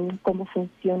 en cómo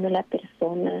funciona la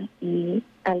persona, y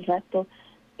al rato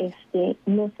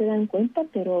no se dan cuenta,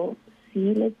 pero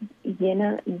sí les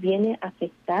viene a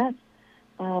afectar.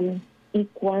 Y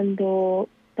cuando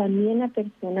también la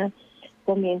persona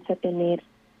comienza a tener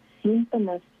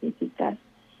síntomas físicas,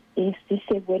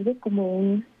 se vuelve como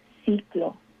un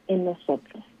ciclo en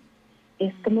nosotros.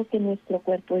 Es como que nuestro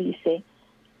cuerpo dice,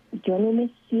 yo no me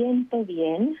siento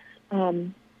bien,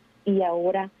 y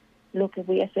ahora lo que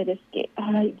voy a hacer es que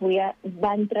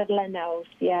va a entrar la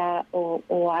náusea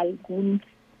o algún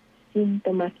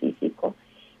síntoma físico.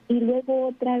 Y luego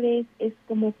otra vez es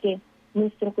como que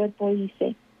nuestro cuerpo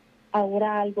dice,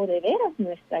 ahora algo de veras no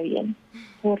está bien,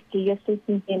 porque yo estoy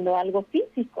sintiendo algo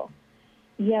físico.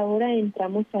 Y ahora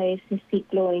entramos a ese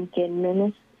ciclo en que no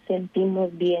nos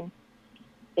sentimos bien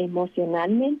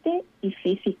emocionalmente y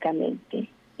físicamente.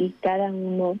 Y cada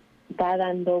uno va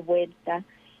dando vuelta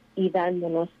y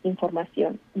dándonos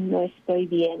información. No estoy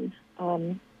bien.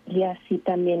 Y así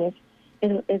también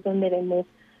es donde vemos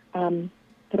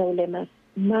problemas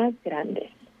más grandes,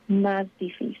 más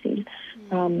difíciles,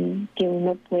 que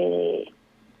uno puede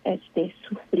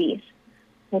sufrir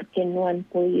porque no han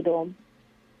podido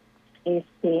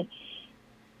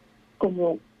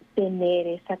como tener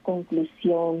esa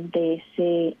conclusión de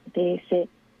ese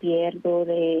pierdo,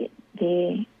 de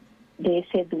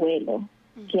ese duelo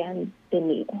que han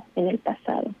tenido en el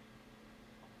pasado.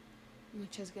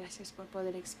 Muchas gracias por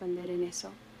poder expandir en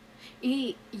eso.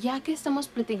 Y ya que estamos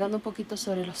platicando un poquito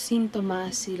sobre los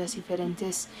síntomas y las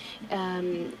diferentes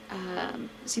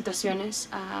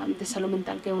situaciones de salud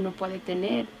mental que uno puede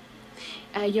tener,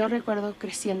 yo recuerdo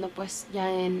creciendo pues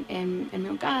ya en mi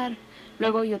hogar.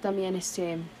 Luego yo también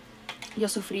yo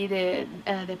sufrí de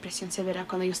depresión severa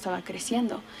cuando yo estaba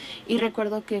creciendo, y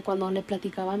recuerdo que cuando le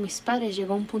platicaba a mis padres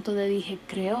llegó un punto donde dije,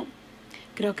 creo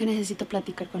que necesito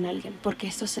platicar con alguien, porque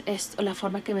esto es la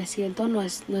forma que me siento no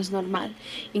es normal.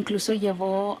 Incluso me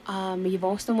llevó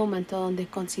hasta un momento donde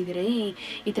consideré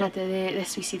y traté de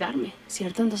suicidarme,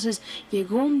 ¿cierto? Entonces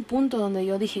llegó un punto donde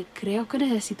yo dije, creo que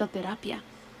necesito terapia,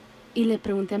 y le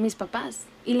pregunté a mis papás,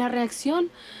 y la reacción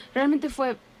realmente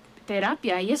fue,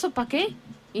 terapia, ¿y eso para qué?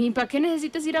 ¿Y para qué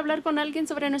necesitas ir a hablar con alguien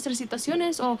sobre nuestras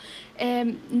situaciones? O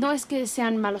no es que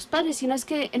sean malos padres, sino es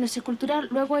que en nuestra cultura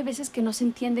luego hay veces que no se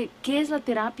entiende qué es la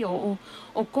terapia o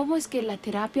cómo es que la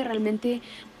terapia realmente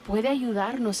puede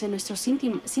ayudarnos en nuestros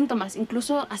síntomas,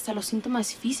 incluso hasta los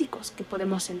síntomas físicos que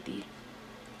podemos sentir.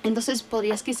 Entonces,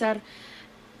 ¿podrías quizás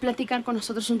platicar con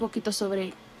nosotros un poquito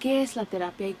sobre qué es la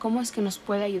terapia y cómo es que nos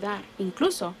puede ayudar?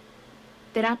 Incluso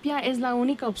terapia es la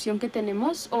única opción que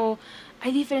tenemos o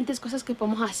hay diferentes cosas que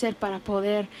podemos hacer para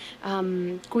poder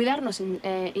cuidarnos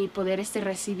y poder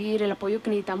recibir el apoyo que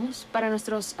necesitamos para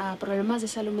nuestros problemas de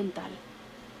salud mental?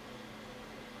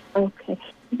 Okay.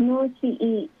 No,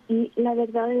 sí, y la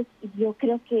verdad es, yo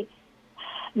creo que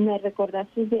me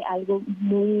recordaste de algo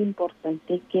muy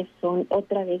importante que son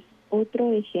otra vez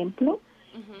otro ejemplo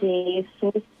de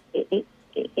esos,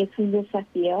 esos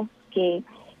desafíos que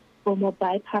como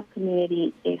BIPOC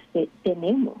community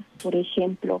tenemos. Por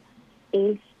ejemplo,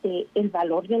 el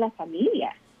valor de la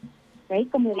familia, ¿right?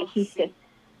 Como dijiste, sí.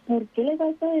 ¿Por qué le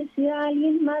vas a decir a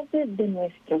alguien más de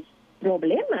nuestros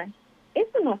problemas?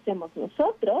 Eso no hacemos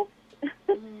nosotros.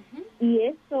 Y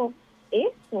eso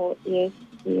es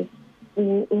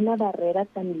una barrera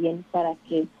también para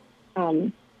que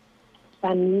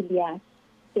familias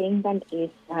tengan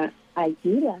esa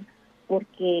ayuda,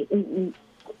 porque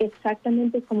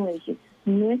exactamente como dijiste,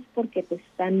 no es porque te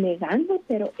están negando,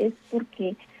 pero es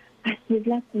porque así es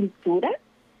la cultura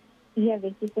y a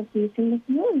veces así dicen,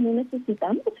 no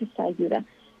necesitamos esa ayuda.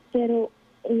 Pero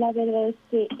la verdad es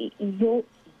que yo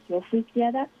fui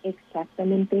criada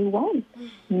exactamente igual.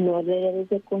 No le debes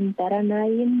de contar a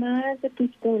nadie más de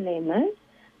tus problemas.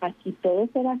 Aquí todo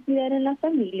se va a cuidar en la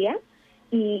familia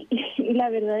y la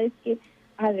verdad es que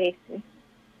a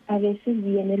veces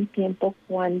viene el tiempo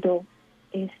cuando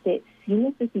sí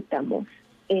necesitamos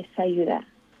esa ayuda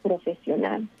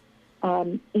profesional.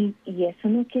 Y eso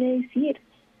no quiere decir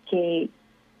que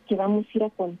vamos a ir a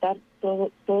contar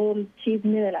todo el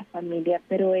chisme de la familia,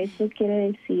 pero eso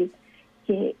quiere decir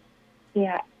que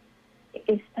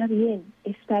está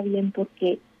bien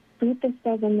porque tú te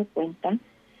estás dando cuenta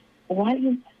o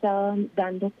alguien se está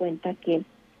dando cuenta que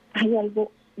hay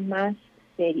algo más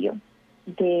serio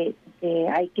de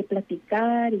hay que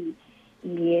platicar y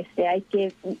hay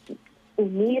que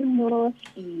unirnos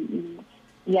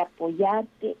y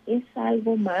apoyarte. Es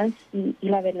algo más y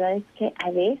la verdad es que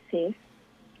a veces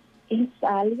es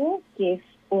algo que es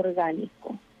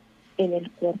orgánico en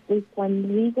el cuerpo. Y cuando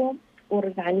digo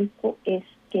orgánico es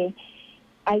que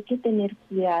hay que tener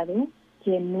cuidado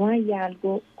que no haya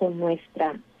algo con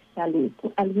nuestra salud,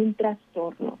 algún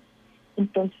trastorno.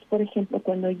 Entonces, por ejemplo,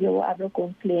 cuando yo hablo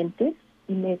con clientes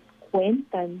y me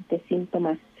cuentan de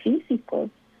síntomas físicos,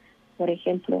 por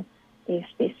ejemplo,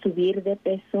 subir de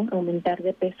peso, aumentar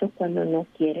de peso cuando no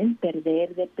quieren,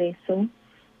 perder de peso,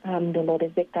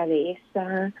 dolores de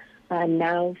cabeza,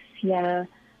 náusea,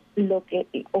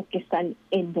 o que están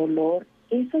en dolor.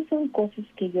 Esas son cosas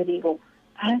que yo digo,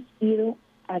 has ido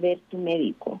a ver tu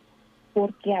médico,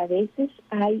 porque a veces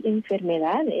hay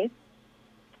enfermedades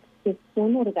que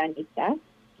son orgánicas,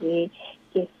 que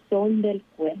son del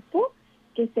cuerpo,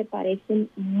 que se parecen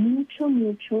mucho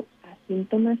a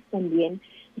síntomas también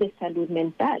de salud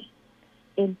mental.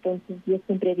 Entonces yo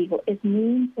siempre digo, es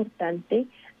muy importante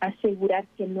asegurar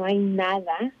que no hay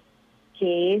nada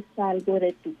que es algo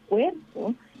de tu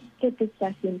cuerpo que te está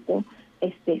haciendo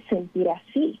sentir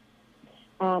así.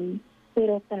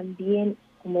 Pero también,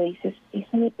 como dices,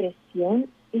 esa depresión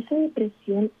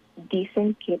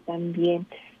dicen que también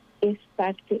es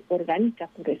parte orgánica,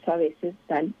 por eso a veces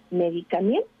dan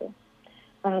medicamento.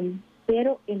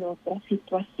 Pero en otras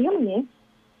situaciones,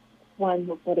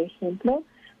 cuando, por ejemplo,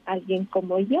 alguien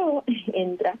como yo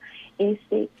entra, es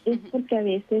porque a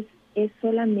veces es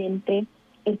solamente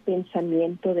el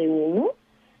pensamiento de uno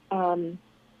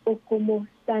o cómo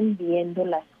están viendo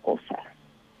las cosas.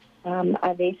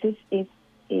 A veces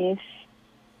es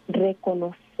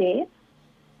reconocer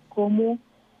cómo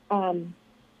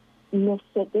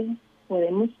nosotros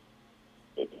podemos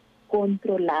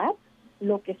controlar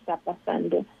lo que está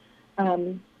pasando.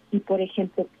 Y, por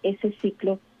ejemplo, ese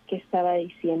ciclo que estaba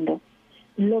diciendo,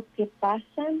 lo que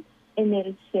pasa en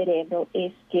el cerebro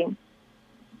es que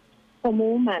como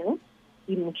humanos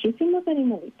y muchísimos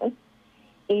animalitos,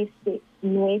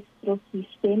 nuestro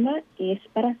sistema es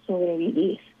para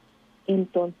sobrevivir.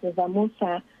 Entonces vamos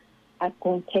a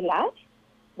congelar,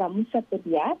 vamos a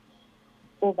pelear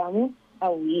o vamos a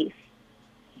huir.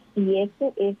 Y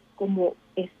eso es como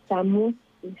estamos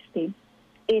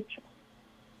hechos.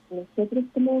 Nosotros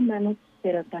como humanos,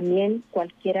 pero también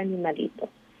cualquier animalito.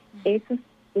 Esa es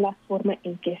la forma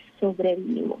en que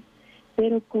sobrevivimos.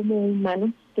 Pero como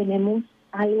humanos tenemos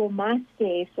algo más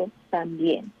que eso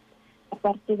también.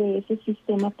 Aparte de ese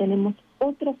sistema, tenemos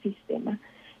otro sistema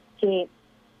que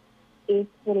es,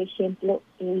 por ejemplo,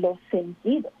 los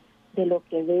sentidos, de lo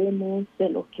que vemos, de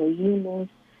lo que oímos,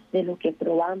 de lo que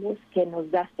probamos, que nos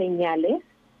da señales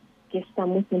que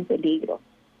estamos en peligro.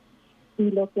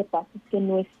 Y lo que pasa es que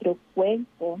nuestro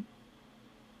cuerpo,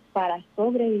 para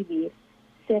sobrevivir,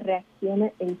 se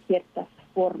reacciona en ciertas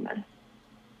formas.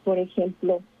 por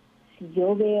ejemplo, si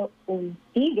yo veo un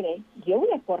tigre, yo voy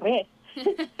a correr.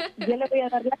 Yo le voy a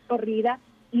dar la corrida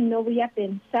y no voy a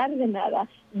pensar de nada.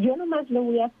 Yo nomás lo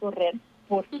voy a correr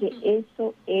porque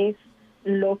eso es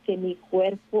lo que mi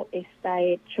cuerpo está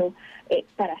hecho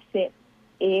para hacer,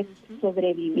 es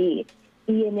sobrevivir.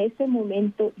 Y en ese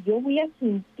momento yo voy a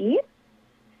sentir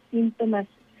síntomas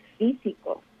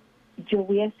físicos. Yo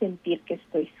voy a sentir que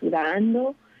estoy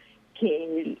sudando,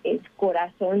 que el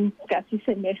corazón casi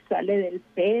se me sale del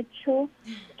pecho,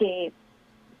 que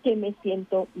me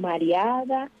siento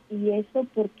mareada, y eso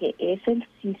porque es el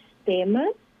sistema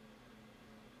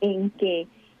en que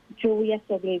yo voy a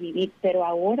sobrevivir. Pero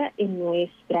ahora en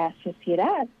nuestra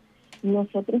sociedad,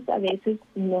 nosotros a veces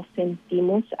nos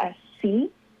sentimos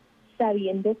así,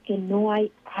 sabiendo que no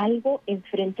hay algo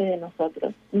enfrente de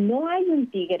nosotros. No hay un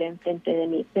tigre enfrente de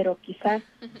mí, pero quizás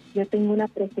yo tengo una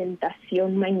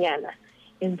presentación mañana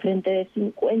enfrente de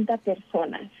 50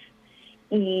 personas.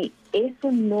 Y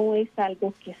eso no es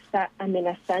algo que está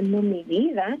amenazando mi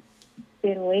vida,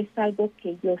 pero es algo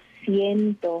que yo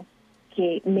siento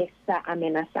que me está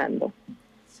amenazando.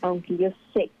 Aunque yo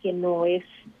sé que no es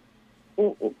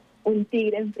un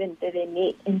tigre enfrente de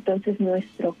mí, entonces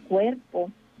nuestro cuerpo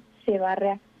se va a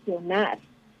reaccionar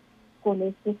con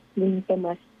esos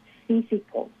síntomas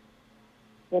físicos.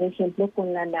 Por ejemplo,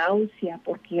 con la náusea,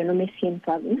 porque yo no me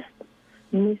siento a gusto.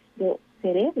 Nuestro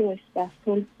cerebro está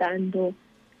soltando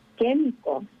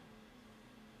químicos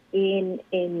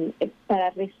para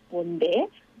responder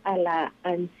a la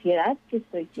ansiedad que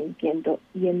estoy sintiendo,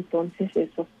 y entonces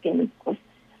esos químicos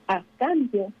a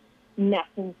cambio me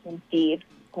hacen sentir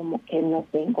como que no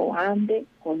tengo hambre,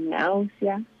 con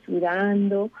náusea,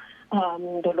 sudando,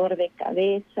 dolor de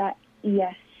cabeza, y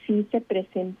así se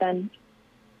presentan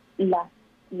las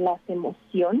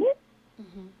emociones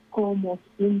como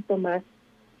síntomas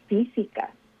físicas,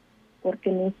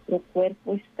 porque nuestro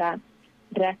cuerpo está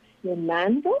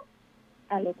reaccionando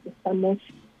a lo que estamos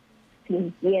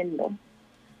sintiendo.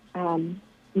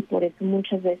 Y por eso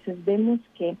muchas veces vemos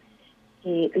que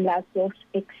las dos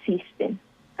existen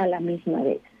a la misma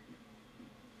vez.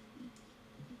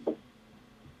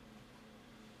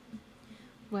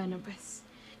 Bueno, pues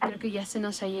creo que ya se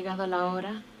nos ha llegado la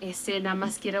hora. Nada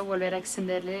más quiero volver a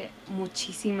extenderle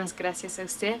muchísimas gracias a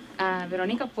usted, a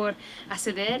Verónica, por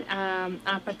acceder a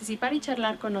participar y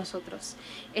charlar con nosotros.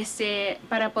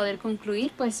 Para poder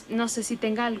concluir, pues no sé si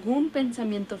tenga algún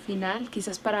pensamiento final,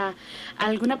 quizás para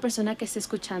alguna persona que esté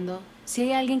escuchando. Si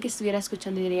hay alguien que estuviera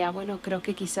escuchando y diría, bueno, creo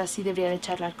que quizás sí debería de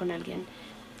charlar con alguien,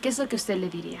 ¿qué es lo que usted le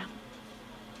diría?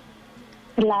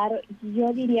 Claro,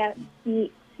 yo diría,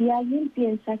 si alguien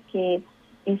piensa que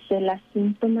las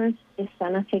síntomas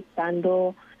están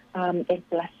afectando el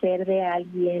placer de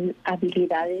alguien,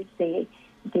 habilidades de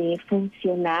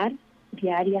funcionar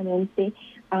diariamente,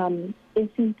 es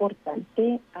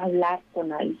importante hablar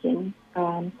con alguien,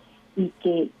 y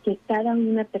que cada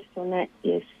una persona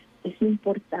es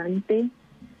importante.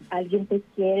 Alguien te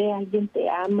quiere, alguien te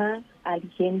ama,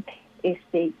 alguien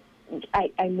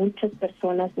hay muchas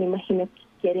personas, me imagino, que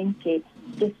quieren que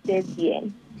estés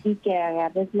bien y que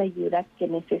agarres la ayuda que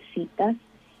necesitas,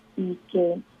 y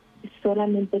que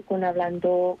solamente con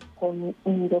hablando con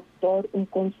un doctor, un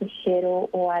consejero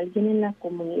o alguien en la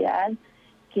comunidad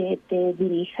que te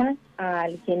dirija a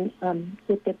alguien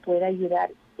que te pueda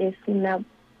ayudar es una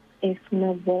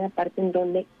buena parte en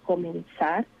donde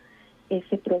comenzar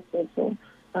ese proceso,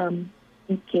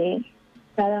 y que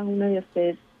cada uno de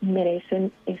ustedes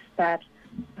merecen estar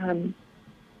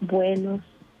buenos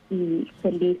y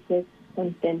felices,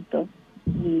 contentos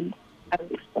y a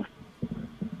gusto.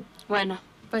 Bueno,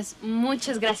 pues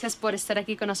muchas gracias por estar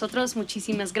aquí con nosotros.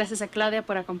 Muchísimas gracias a Claudia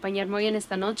por acompañarme hoy en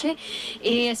esta noche.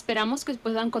 Y esperamos que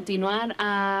puedan continuar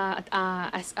a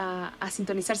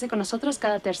sintonizarse con nosotros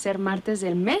cada tercer martes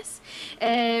del mes.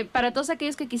 Para todos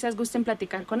aquellos que quizás gusten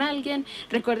platicar con alguien,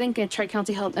 recuerden que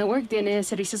Tri-County Health Network tiene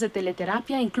servicios de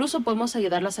teleterapia. Incluso podemos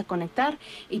ayudarlos a conectar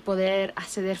y poder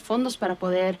acceder fondos para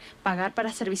poder pagar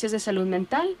para servicios de salud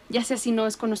mental, ya sea si no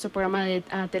es con nuestro programa de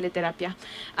teleterapia.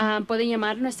 Pueden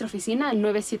llamar a nuestra oficina al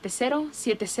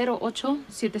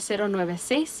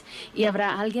 970-708-7096 y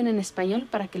habrá alguien en español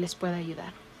para que les pueda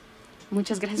ayudar.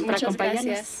 Muchas gracias por acompañarnos.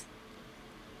 Gracias.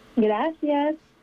 Gracias.